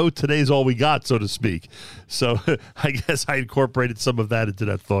promissory note. Today is all we got, so to speak. So I guess I incorporated some of that into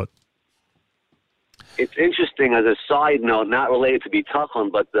that thought. It's interesting as a side note, not related to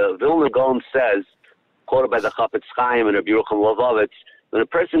bitachon, but the Vilna Gaon says, quoted by the Chafetz Chaim and Rabbi Yerucham Levovitz, when a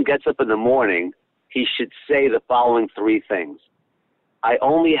person gets up in the morning, he should say the following three things. I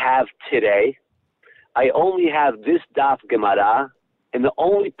only have today. I only have this daf Gemara. And the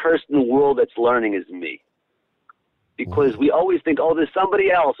only person in the world that's learning is me. Because we always think, there's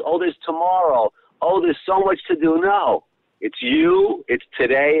somebody else. There's tomorrow. There's so much to do. No. It's you, it's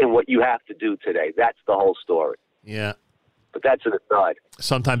today, and what you have to do today. That's the whole story. Yeah. But that's an aside.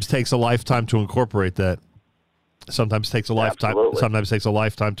 Sometimes takes a lifetime to incorporate that. Sometimes takes a lifetime. Absolutely. Sometimes takes a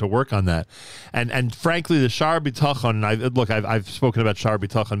lifetime to work on that, and frankly, the Sha'ar Bitachon. I've spoken about Sha'ar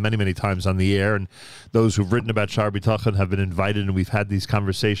Bitachon many times on the air, and those who've written about Sha'ar Bitachon have been invited, and we've had these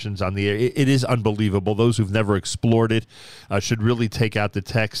conversations on the air. It is unbelievable. Those who've never explored it should really take out the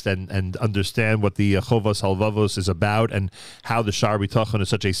text and understand what the Chovos Halvavos is about, and how the Sha'ar Bitachon is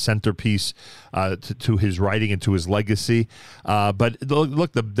such a centerpiece to his writing and to his legacy. But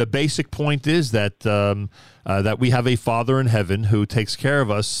look, the basic point is that that we have a Father in heaven who takes care of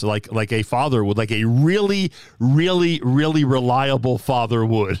us like a father would, like a really, really, really reliable father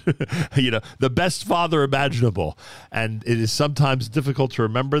would. The best father imaginable. And it is sometimes difficult to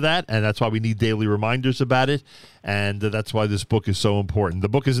remember that, and that's why we need daily reminders about it. And that's why this book is so important. The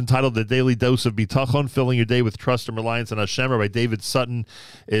book is entitled The Daily Dose of Bitachon, Filling Your Day with Trust and Reliance on Hashem. Rabbi David Sutton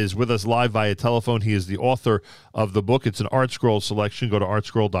is with us live via telephone. He is the author of the book. It's an Art Scroll selection. Go to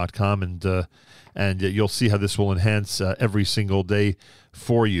artscroll.com and you'll see how this will enhance every single day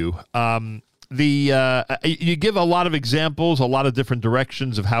for you. You give a lot of examples, a lot of different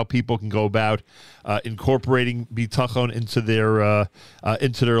directions of how people can go about incorporating bitachon into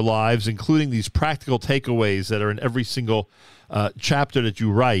their lives, including these practical takeaways that are in every single chapter that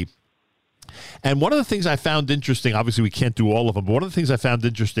you write. And one of the things I found interesting, obviously we can't do all of them, but one of the things I found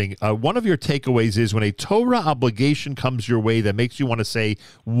interesting, one of your takeaways is when a Torah obligation comes your way that makes you want to say,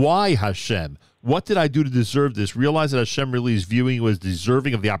 why Hashem? What did I do to deserve this? Realize that Hashem really is viewing you as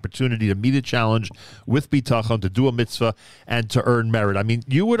deserving of the opportunity to meet a challenge with bitachon, to do a mitzvah, and to earn merit. I mean,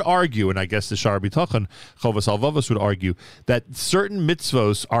 you would argue, and I guess the Shar Bitachon, Chovas Halvavos would argue, that certain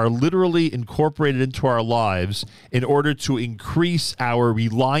mitzvos are literally incorporated into our lives in order to increase our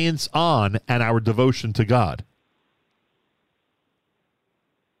reliance on and our devotion to God.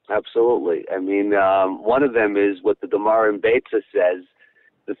 Absolutely. I mean, one of them is what the Gemara in Beitza says,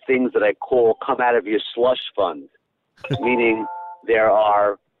 the things that I call come out of your slush fund, meaning there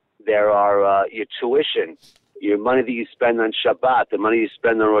are your tuition, your money that you spend on Shabbat, the money you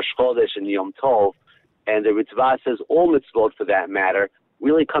spend on Rosh Chodesh and Yom Tov, and the Ritzvah says all mitzvot for that matter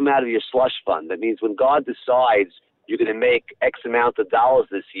really come out of your slush fund. That means when God decides you're going to make X amount of dollars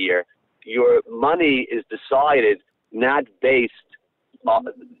this year, your money is decided not based on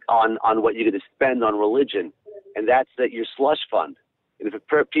what you're going to spend on religion, and that's your slush fund. And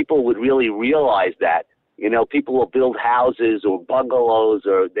if people would really realize that, people will build houses or bungalows,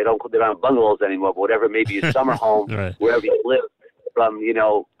 or they don't have bungalows anymore, but whatever, maybe a summer home, right, wherever you live,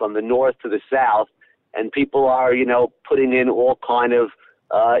 from the north to the south, and people are, putting in all kind of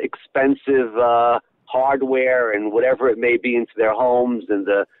expensive hardware and whatever it may be into their homes, and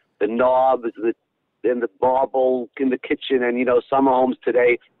the knobs, and the marble in the kitchen, and summer homes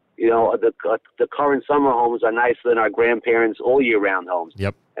today, the current summer homes are nicer than our grandparents' all year round homes.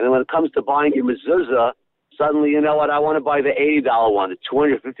 Yep. And then when it comes to buying your mezuzah, suddenly, you know what, I want to buy the $80 one, the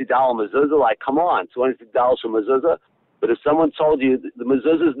 $250 mezuzah. Like, come on, $250 for mezuzah. But if someone told you the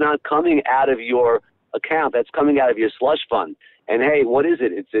mezuzah is not coming out of your account, that's coming out of your slush fund. And hey, what is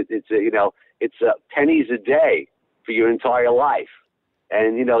it? It's pennies a day for your entire life.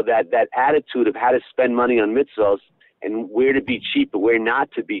 And that attitude of how to spend money on mitzvos and where to be cheap and where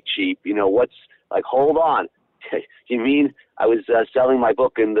not to be cheap. What's like, hold on. You mean I was selling my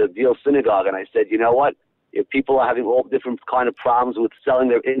book in the Deal Synagogue, and I said, you know what? If people are having all different kind of problems with selling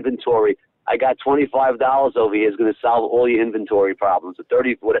their inventory, I got $25 over here is going to solve all your inventory problems. The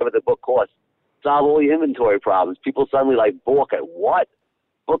 30, whatever the book costs, solve all your inventory problems. People suddenly balk at what?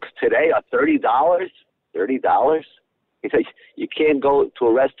 Books today are $30? $30? You can't go to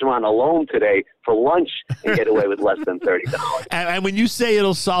a restaurant alone today for lunch and get away with less than $30. And when you say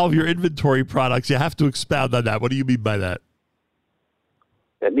it'll solve your inventory products, you have to expound on that. What do you mean by that?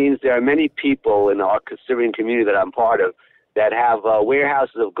 That means there are many people in our Syrian community that I'm part of that have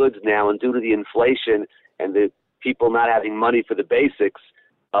warehouses of goods now, and due to the inflation and the people not having money for the basics,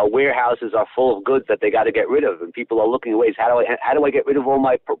 warehouses are full of goods that they got to get rid of, and people are looking at ways, how do I get rid of all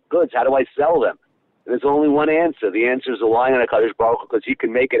my goods? How do I sell them? And there's only one answer. The answer is relying on HaKadosh Baruch Hu, because He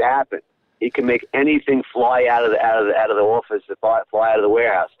can make it happen. He can make anything fly out of the office, fly out of the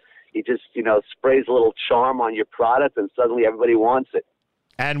warehouse. He just sprays a little charm on your product, and suddenly everybody wants it.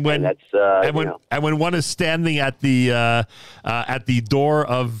 And when one is standing at the door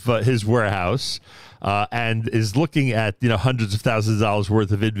of his warehouse and is looking at hundreds of thousands of dollars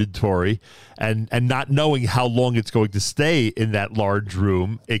worth of inventory and not knowing how long it's going to stay in that large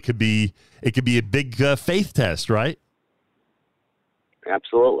room, it could be a big faith test, right?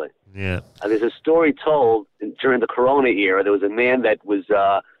 Absolutely. Yeah. There's a story told during the Corona era. There was a man that was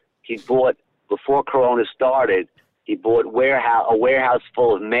he bought, before Corona started, he bought a warehouse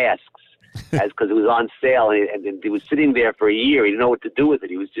full of masks because it was on sale, and he was sitting there for a year. He didn't know what to do with it.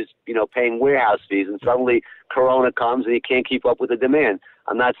 He was just paying warehouse fees, and suddenly Corona comes and he can't keep up with the demand.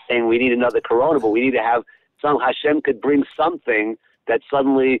 I'm not saying we need another Corona, but we need to have Hashem could bring something that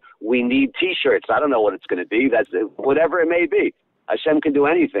suddenly we need T-shirts. I don't know what it's going to be. That's whatever it may be. Hashem can do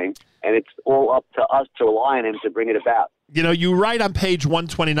anything, and it's all up to us to rely on Him to bring it about. You write on page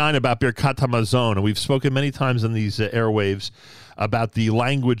 129 about Birkat HaMazon, and we've spoken many times on these airwaves about the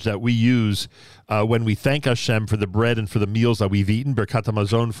language that we use when we thank Hashem for the bread and for the meals that we've eaten. Birkat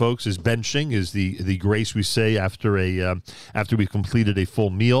HaMazon, folks, is benching, is the grace we say after we've completed a full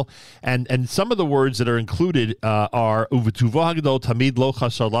meal. And some of the words that are included are Uvetuvo Hagdol Tamid Lo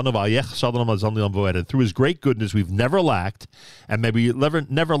Chasar Lanu V'Ayech Shalom Mazon Li'am Vo'ed. Through His great goodness, we've never lacked, and maybe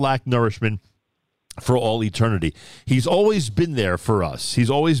never lacked nourishment for all eternity. He's always been there for us. He's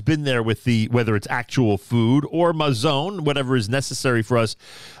always been there with whether it's actual food or mazon, whatever is necessary for us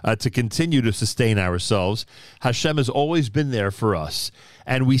to continue to sustain ourselves. Hashem has always been there for us.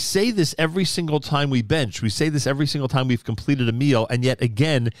 And we say this every single time we bench. We say this every single time we've completed a meal. And yet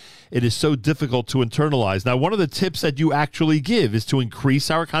again, it is so difficult to internalize. Now, one of the tips that you actually give is to increase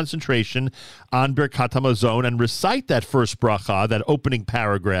our concentration on Birkat Hamazon and recite that first bracha, that opening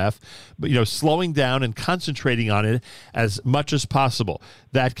paragraph, but, slowing down and concentrating on it as much as possible.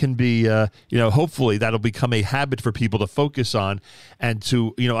 That can be, hopefully that'll become a habit for people to focus on and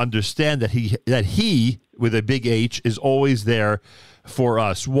to, understand that he with a big H is always there for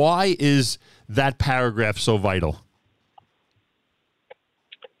us. Why is that paragraph so vital?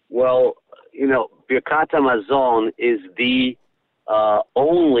 Well, Birkat Hamazon is the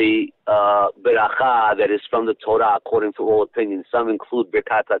only beracha that is from the Torah, according to all opinions. Some include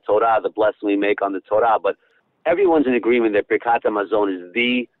Birkat Torah, the blessing we make on the Torah, but everyone's in agreement that Birkat Hamazon is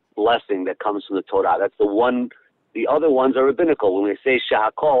the blessing that comes from the Torah. That's the one. The other ones are rabbinical. When we say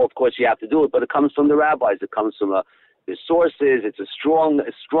Shahakol, of course you have to do it, but it comes from the rabbis. It comes from the sources. It's a strong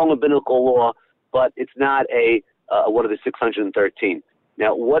rabbinical law, but it's not one of the 613.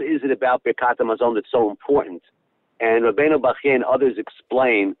 Now, what is it about Birkat Hamazon that's so important? And Rabbeinu Bachya and others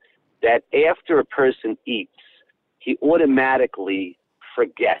explain that after a person eats, he automatically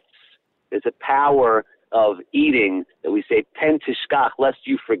forgets. There's a power of eating that we say, pen tishkach, lest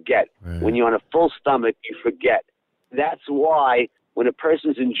you forget. Right. When you're on a full stomach, you forget. That's why when a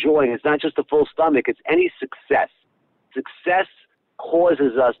person's enjoying, it's not just a full stomach, it's any success. Success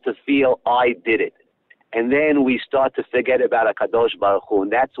causes us to feel, I did it. And then we start to forget about HaKadosh Baruch Hu,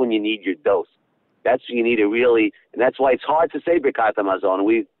 and that's when you need your dose. That's when you need to really, and that's why it's hard to say Birkat Hamazon.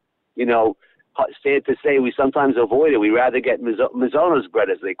 We, sad to say, we sometimes avoid it. We rather get Mizonos bread,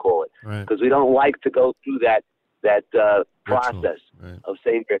 as they call it, because we don't like to go through that process of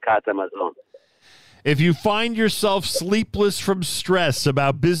saying Birkat Hamazon. If you find yourself sleepless from stress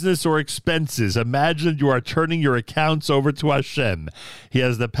about business or expenses, imagine you are turning your accounts over to Hashem. He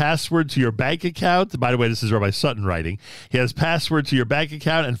has the password to your bank account. By the way, this is Rabbi Sutton writing. He has password to your bank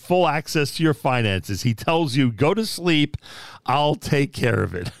account and full access to your finances. He tells you, go to sleep. I'll take care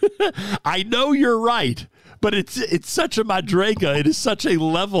of it. I know you're right, but it's such a madrega. It is such a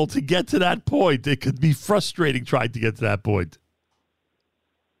level to get to that point. It could be frustrating trying to get to that point.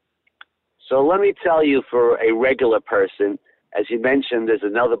 So let me tell you, for a regular person, as you mentioned, there's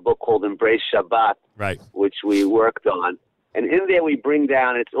another book called Embrace Shabbat, which we worked on. And in there we bring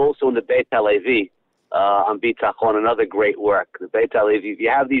down, it's also in the Beit HaLevi, on Bitachon, another great work. The Beit HaLevi, if you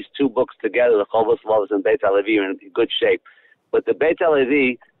have these two books together, the Chovos Lavos and Beit HaLevi, you're in good shape. But the Beit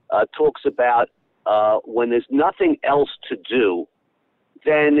HaLevi talks about when there's nothing else to do,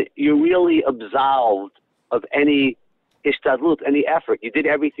 then you're really absolved of any ishtadlut, any effort. You did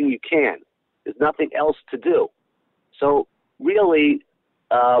everything you can. There's nothing else to do. So really,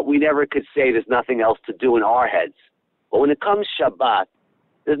 we never could say there's nothing else to do in our heads. But when it comes Shabbat,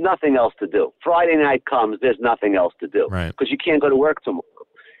 there's nothing else to do. Friday night comes, there's nothing else to do. Because you can't go to work tomorrow.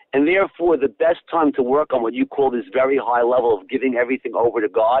 And therefore, the best time to work on what you call this very high level of giving everything over to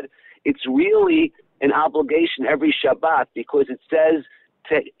God, it's really an obligation every Shabbat, because it says,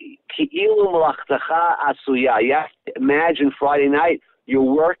 Ki'ilu malachtecha asuya. You have to imagine Friday night, your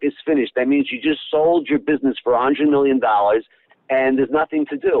work is finished. That means you just sold your business for $100 million and there's nothing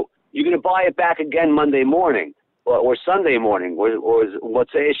to do. You're going to buy it back again Monday morning or Sunday morning or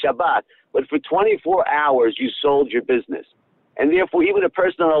Motzei Shabbat. But for 24 hours, you sold your business. And therefore, even a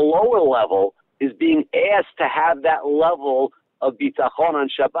person on a lower level is being asked to have that level of bitachon on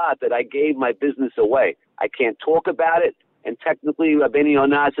Shabbat, that I gave my business away. I can't talk about it. And technically, Rabbeinu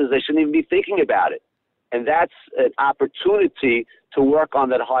Yonah says I shouldn't even be thinking about it. And that's an opportunity to work on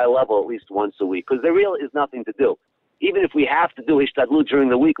that high level at least once a week, because there really is nothing to do. Even if we have to do Ishtadlut during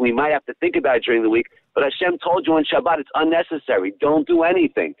the week, we might have to think about it during the week, but Hashem told you on Shabbat it's unnecessary. Don't do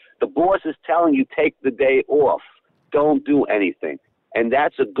anything. The boss is telling you take the day off. Don't do anything. And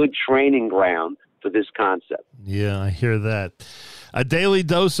that's a good training ground for this concept. Yeah, I hear that. A daily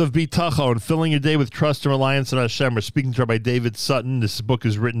dose of bitachon, filling your day with trust and reliance on Hashem. We're speaking to Rabbi David Sutton. This book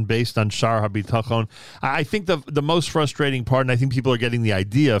is written based on Shar HaBitachon. I think the most frustrating part, and I think people are getting the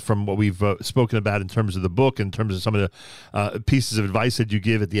idea from what we've spoken about in terms of the book, in terms of some of the pieces of advice that you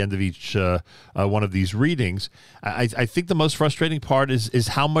give at the end of each one of these readings. I think the most frustrating part is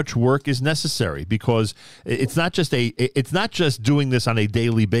how much work is necessary, because it's not just doing this on a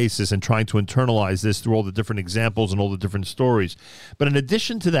daily basis and trying to internalize this through all the different examples and all the different stories. But in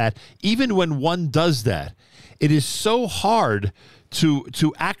addition to that, even when one does that, it is so hard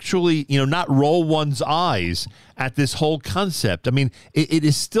to actually, not roll one's eyes at this whole concept. I mean, it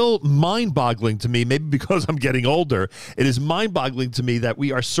is still mind-boggling to me, maybe because I'm getting older, it is mind-boggling to me that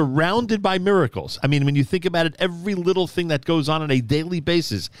we are surrounded by miracles. I mean, when you think about it, every little thing that goes on a daily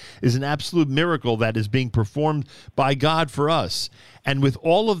basis is an absolute miracle that is being performed by God for us. And with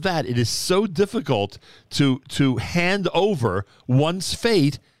all of that, it is so difficult to hand over one's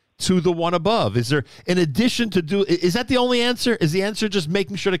fate to the one above. Is there, in addition to is that the only answer? Is the answer just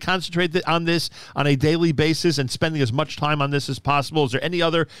making sure to concentrate on this on a daily basis and spending as much time on this as possible? Is there any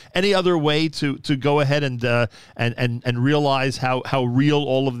other way to go ahead and realize how real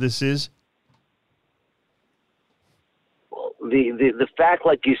all of this is? The fact,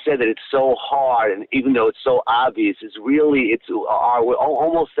 like you said, that it's so hard, and even though it's so obvious, is really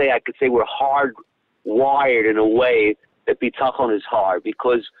almost I could say we're hardwired in a way that bitachon is hard,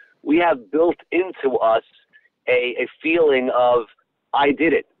 because we have built into us a feeling of I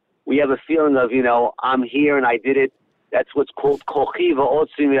did it. We have a feeling of I'm here and I did it. That's what's called kochi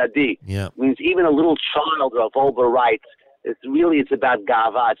va'otzi mi'adi. Yeah, it means even a little child, Rav Wolbe writes, it's about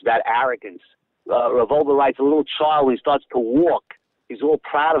gava, it's about arrogance. Rav Wolbe writes, a little child, when he starts to walk, he's all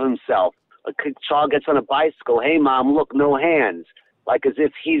proud of himself. A child gets on a bicycle, hey mom, look, no hands, like as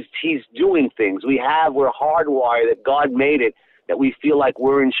if he's doing things. We're hardwired, that God made it, that we feel like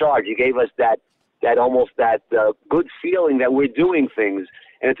we're in charge. He gave us that good feeling that we're doing things,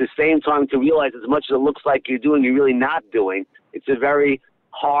 and at the same time to realize as much as it looks like you're doing, you're really not doing. It's a very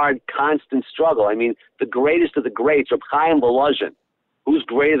hard, constant struggle. I mean, the greatest of the greats, Reb Chaim Volozhin. Who's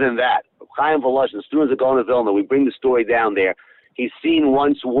greater than that? Reb Chaim Volozhin, the students of Gaon of Vilna, we bring the story down there. He's seen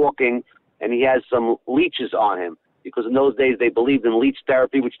once walking, and he has some leeches on him, because in those days they believed in leech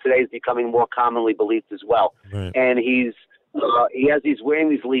therapy, which today is becoming more commonly believed as well. Right. And he's wearing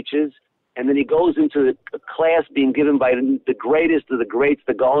these leeches, and then he goes into a class being given by the greatest of the greats,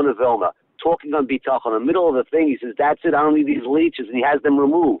 the Gaon of Vilna, talking on bitachon. In the middle of the thing, he says, "That's it, I don't need these leeches," and he has them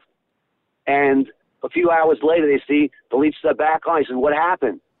removed. And a few hours later, they see the leeches are back on. He says, "What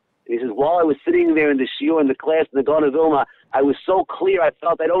happened?" And he says, "While I was sitting there in the shiur, in the class, in the Gaon of Vilna, I was so clear, I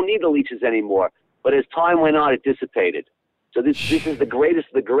felt I don't need the leeches anymore. But as time went on, it dissipated." So this is the greatest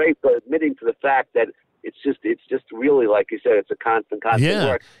of the great, admitting to the fact that it's just really, like you said, it's a constant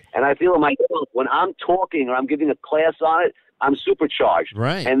work. And I feel in myself, when I'm talking or I'm giving a class on it, I'm supercharged.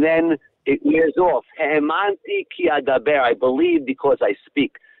 Right. And then it wears off. Ha'emanti ki adaber, I believe because I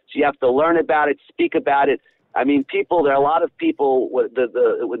speak. So you have to learn about it, speak about it. I mean, there are a lot of people with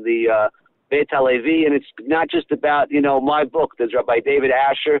the Beit HaLevi, and it's not just about, my book. There's Rabbi David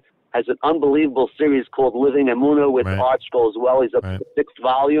Asher, has an unbelievable series called Living Emunah with Art Scroll as well. He's up to the 6th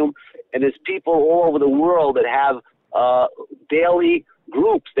volume. And there's people all over the world that have daily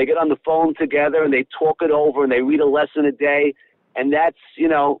groups. They get on the phone together and they talk it over and they read a lesson a day. And that's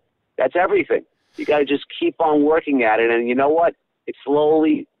everything. You got to just keep on working at it. And you know what? It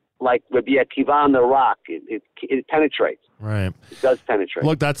slowly, like Rabbi Akiva on the rock, it penetrates. Right. It does penetrate.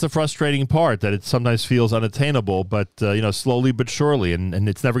 Look, that's the frustrating part, that it sometimes feels unattainable, but slowly but surely, and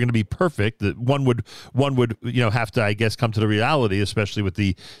it's never going to be perfect. That one would have to, I guess, come to the reality, especially with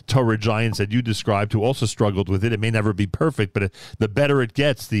the Torah giants that you described, who also struggled with it. It may never be perfect, but the better it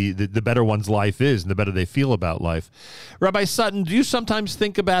gets, the better one's life is, and the better they feel about life. Rabbi Sutton, do you sometimes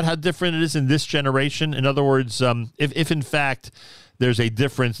think about how different it is in this generation? In other words, if in fact there's a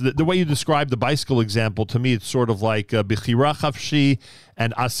difference. The way you describe the bicycle example, to me, it's sort of like Bechira Chafshi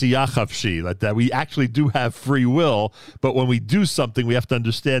and Asiyah Chafshi, that we actually do have free will, but when we do something, we have to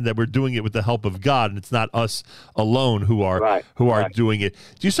understand that we're doing it with the help of God, and it's not us alone who are doing it.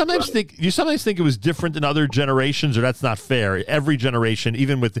 Do you sometimes think it was different in other generations, or that's not fair? Every generation,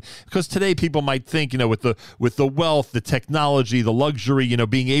 even because today people might think, with the wealth, the technology, the luxury,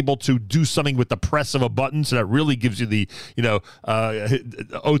 being able to do something with the press of a button, so that really gives you the,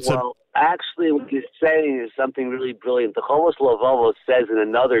 well, actually, what you're saying is something really brilliant. The Chovos Levavos says in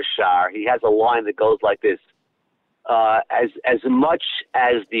another shar, he has a line that goes like this: as much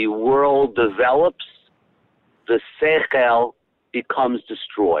as the world develops, the seichel becomes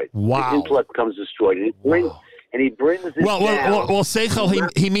destroyed. Wow. The intellect becomes destroyed. And he brings it down. Well, seichel,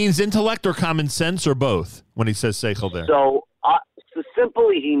 he means intellect or common sense or both when he says seichel there. So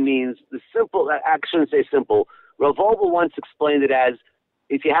simply he means I shouldn't say simple. Rav Wolbe once explained it as,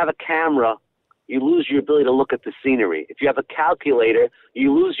 if you have a camera, you lose your ability to look at the scenery. If you have a calculator,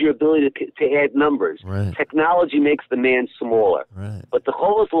 you lose your ability to add numbers. Right. Technology makes the man smaller. Right. But the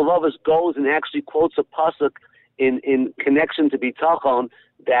Chovos Levavos goes and actually quotes a pasuk in connection to bitachon,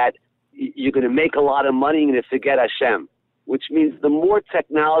 that you're going to make a lot of money and you're going to forget Hashem, which means the more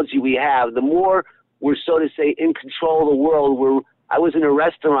technology we have, the more we're, so to say, in control of the world. I was in a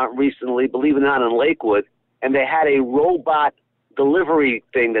restaurant recently, believe it or not, in Lakewood, and they had a robot delivery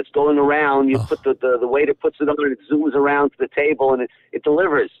thing that's going around. You put the waiter puts it on, and it zooms around to the table, and it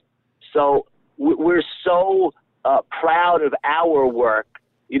delivers. So we're so proud of our work.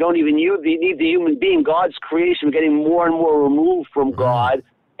 You don't even need the human being. God's creation, we're getting more and more removed from God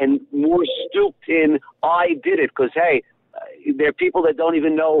and more stooped in, I did it. Because, hey, there are people that don't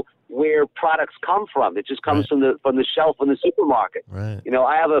even know where products come from. It just comes from the shelf in the supermarket. Right. You know,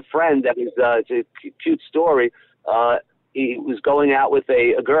 I have a friend that was, it's a cute story. He was going out with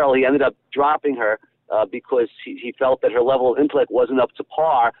a girl. He ended up dropping her because he felt that her level of intellect wasn't up to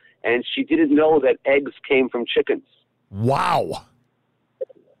par, and she didn't know that eggs came from chickens. Wow.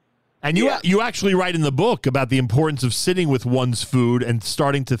 And you actually write in the book about the importance of sitting with one's food and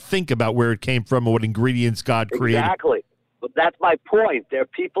starting to think about where it came from and what ingredients God created. Exactly. But that's my point. There are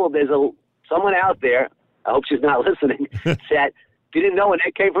people, someone out there, I hope she's not listening, that didn't know an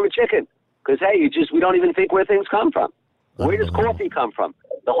egg came from a chicken. Because, hey, we don't even think where things come from. Where does coffee come from?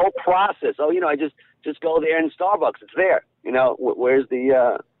 The whole process. Oh, I just go there in Starbucks. It's there. Where's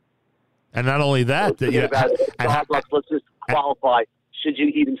the... And not only that... Starbucks, let's just qualify. Should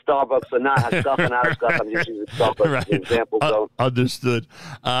you eat in Starbucks or not? Stuff or not stuff. I'm just using Starbucks as an example. So. Understood.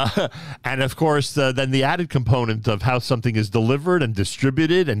 And, of course, then the added component of how something is delivered and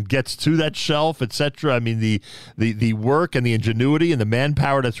distributed and gets to that shelf, etc. I mean, the work and the ingenuity and the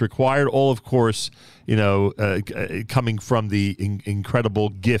manpower that's required, all, of course, coming from the incredible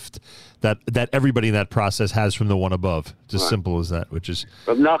gift that everybody in that process has from the one above. It's as simple as that, which is...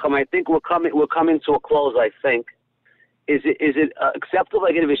 But, Nachum, I think we're coming to a close, I think. Is it acceptable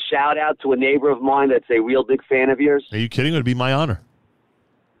I give a shout-out to a neighbor of mine that's a real big fan of yours? Are you kidding? It would be my honor.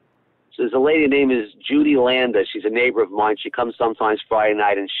 So there's a lady named Judy Landa. She's a neighbor of mine. She comes sometimes Friday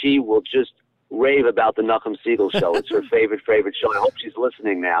night, and she will just rave about the Nachum Siegel show. It's her favorite show. I hope she's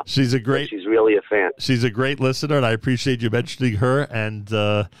listening now. She's really a fan. She's a great listener, and I appreciate you mentioning her. And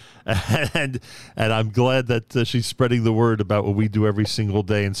I'm glad that she's spreading the word about what we do every single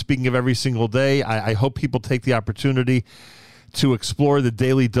day. And speaking of every single day, I hope people take the opportunity to explore the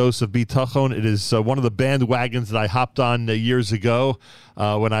Daily Dose of Bitachon. It is one of the bandwagons that I hopped on years ago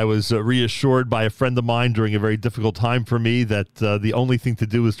when I was reassured by a friend of mine during a very difficult time for me that the only thing to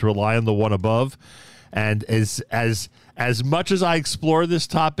do is to rely on the one above. And as much as I explore this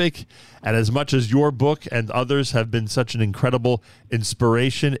topic, and as much as your book and others have been such an incredible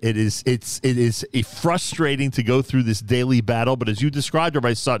inspiration, it is frustrating to go through this daily battle. But as you described,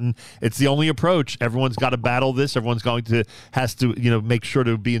 Rabbi Sutton, it's the only approach. Everyone's got to battle this. Everyone's has to make sure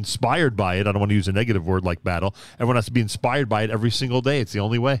to be inspired by it. I don't want to use a negative word like battle. Everyone has to be inspired by it every single day. It's the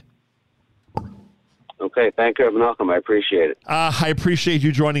only way. Okay, thank you, Nachum. I appreciate it. I appreciate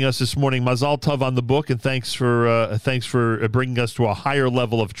you joining us this morning. Mazal Tov on the book, and thanks for bringing us to a higher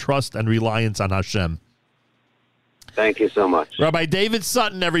level of trust and reliance on Hashem. Thank you so much. Rabbi David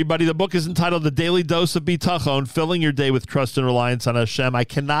Sutton, everybody. The book is entitled The Daily Dose of Bitachon, Filling Your Day with Trust and Reliance on Hashem. I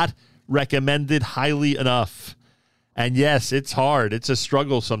cannot recommend it highly enough. And yes, it's hard. It's a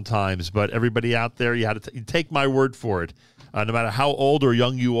struggle sometimes, but everybody out there, you have to take my word for it. No matter how old or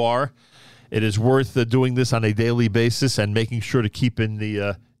young you are, it is worth doing this on a daily basis and making sure to keep in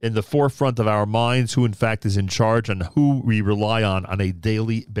the forefront of our minds who, in fact, is in charge and who we rely on a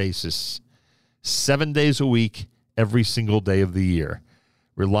daily basis. 7 days a week, every single day of the year.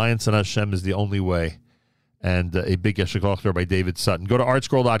 Reliance on Hashem is the only way. And a big Yeshar Koach by David Sutton. Go to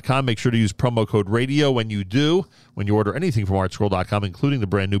artscroll.com. Make sure to use promo code radio when you order anything from artscroll.com, including the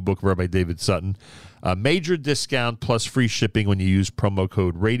brand new book of Rabbi David Sutton. A major discount plus free shipping when you use promo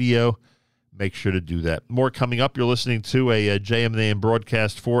code radio. Make sure to do that. More coming up. You're listening to a JM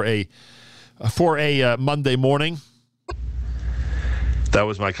broadcast for a Monday morning. That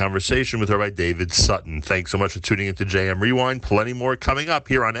was my conversation with Rabbi David Sutton. Thanks so much for tuning into JM Rewind. Plenty more coming up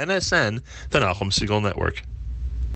here on NSN, the Nachum Siegel Network.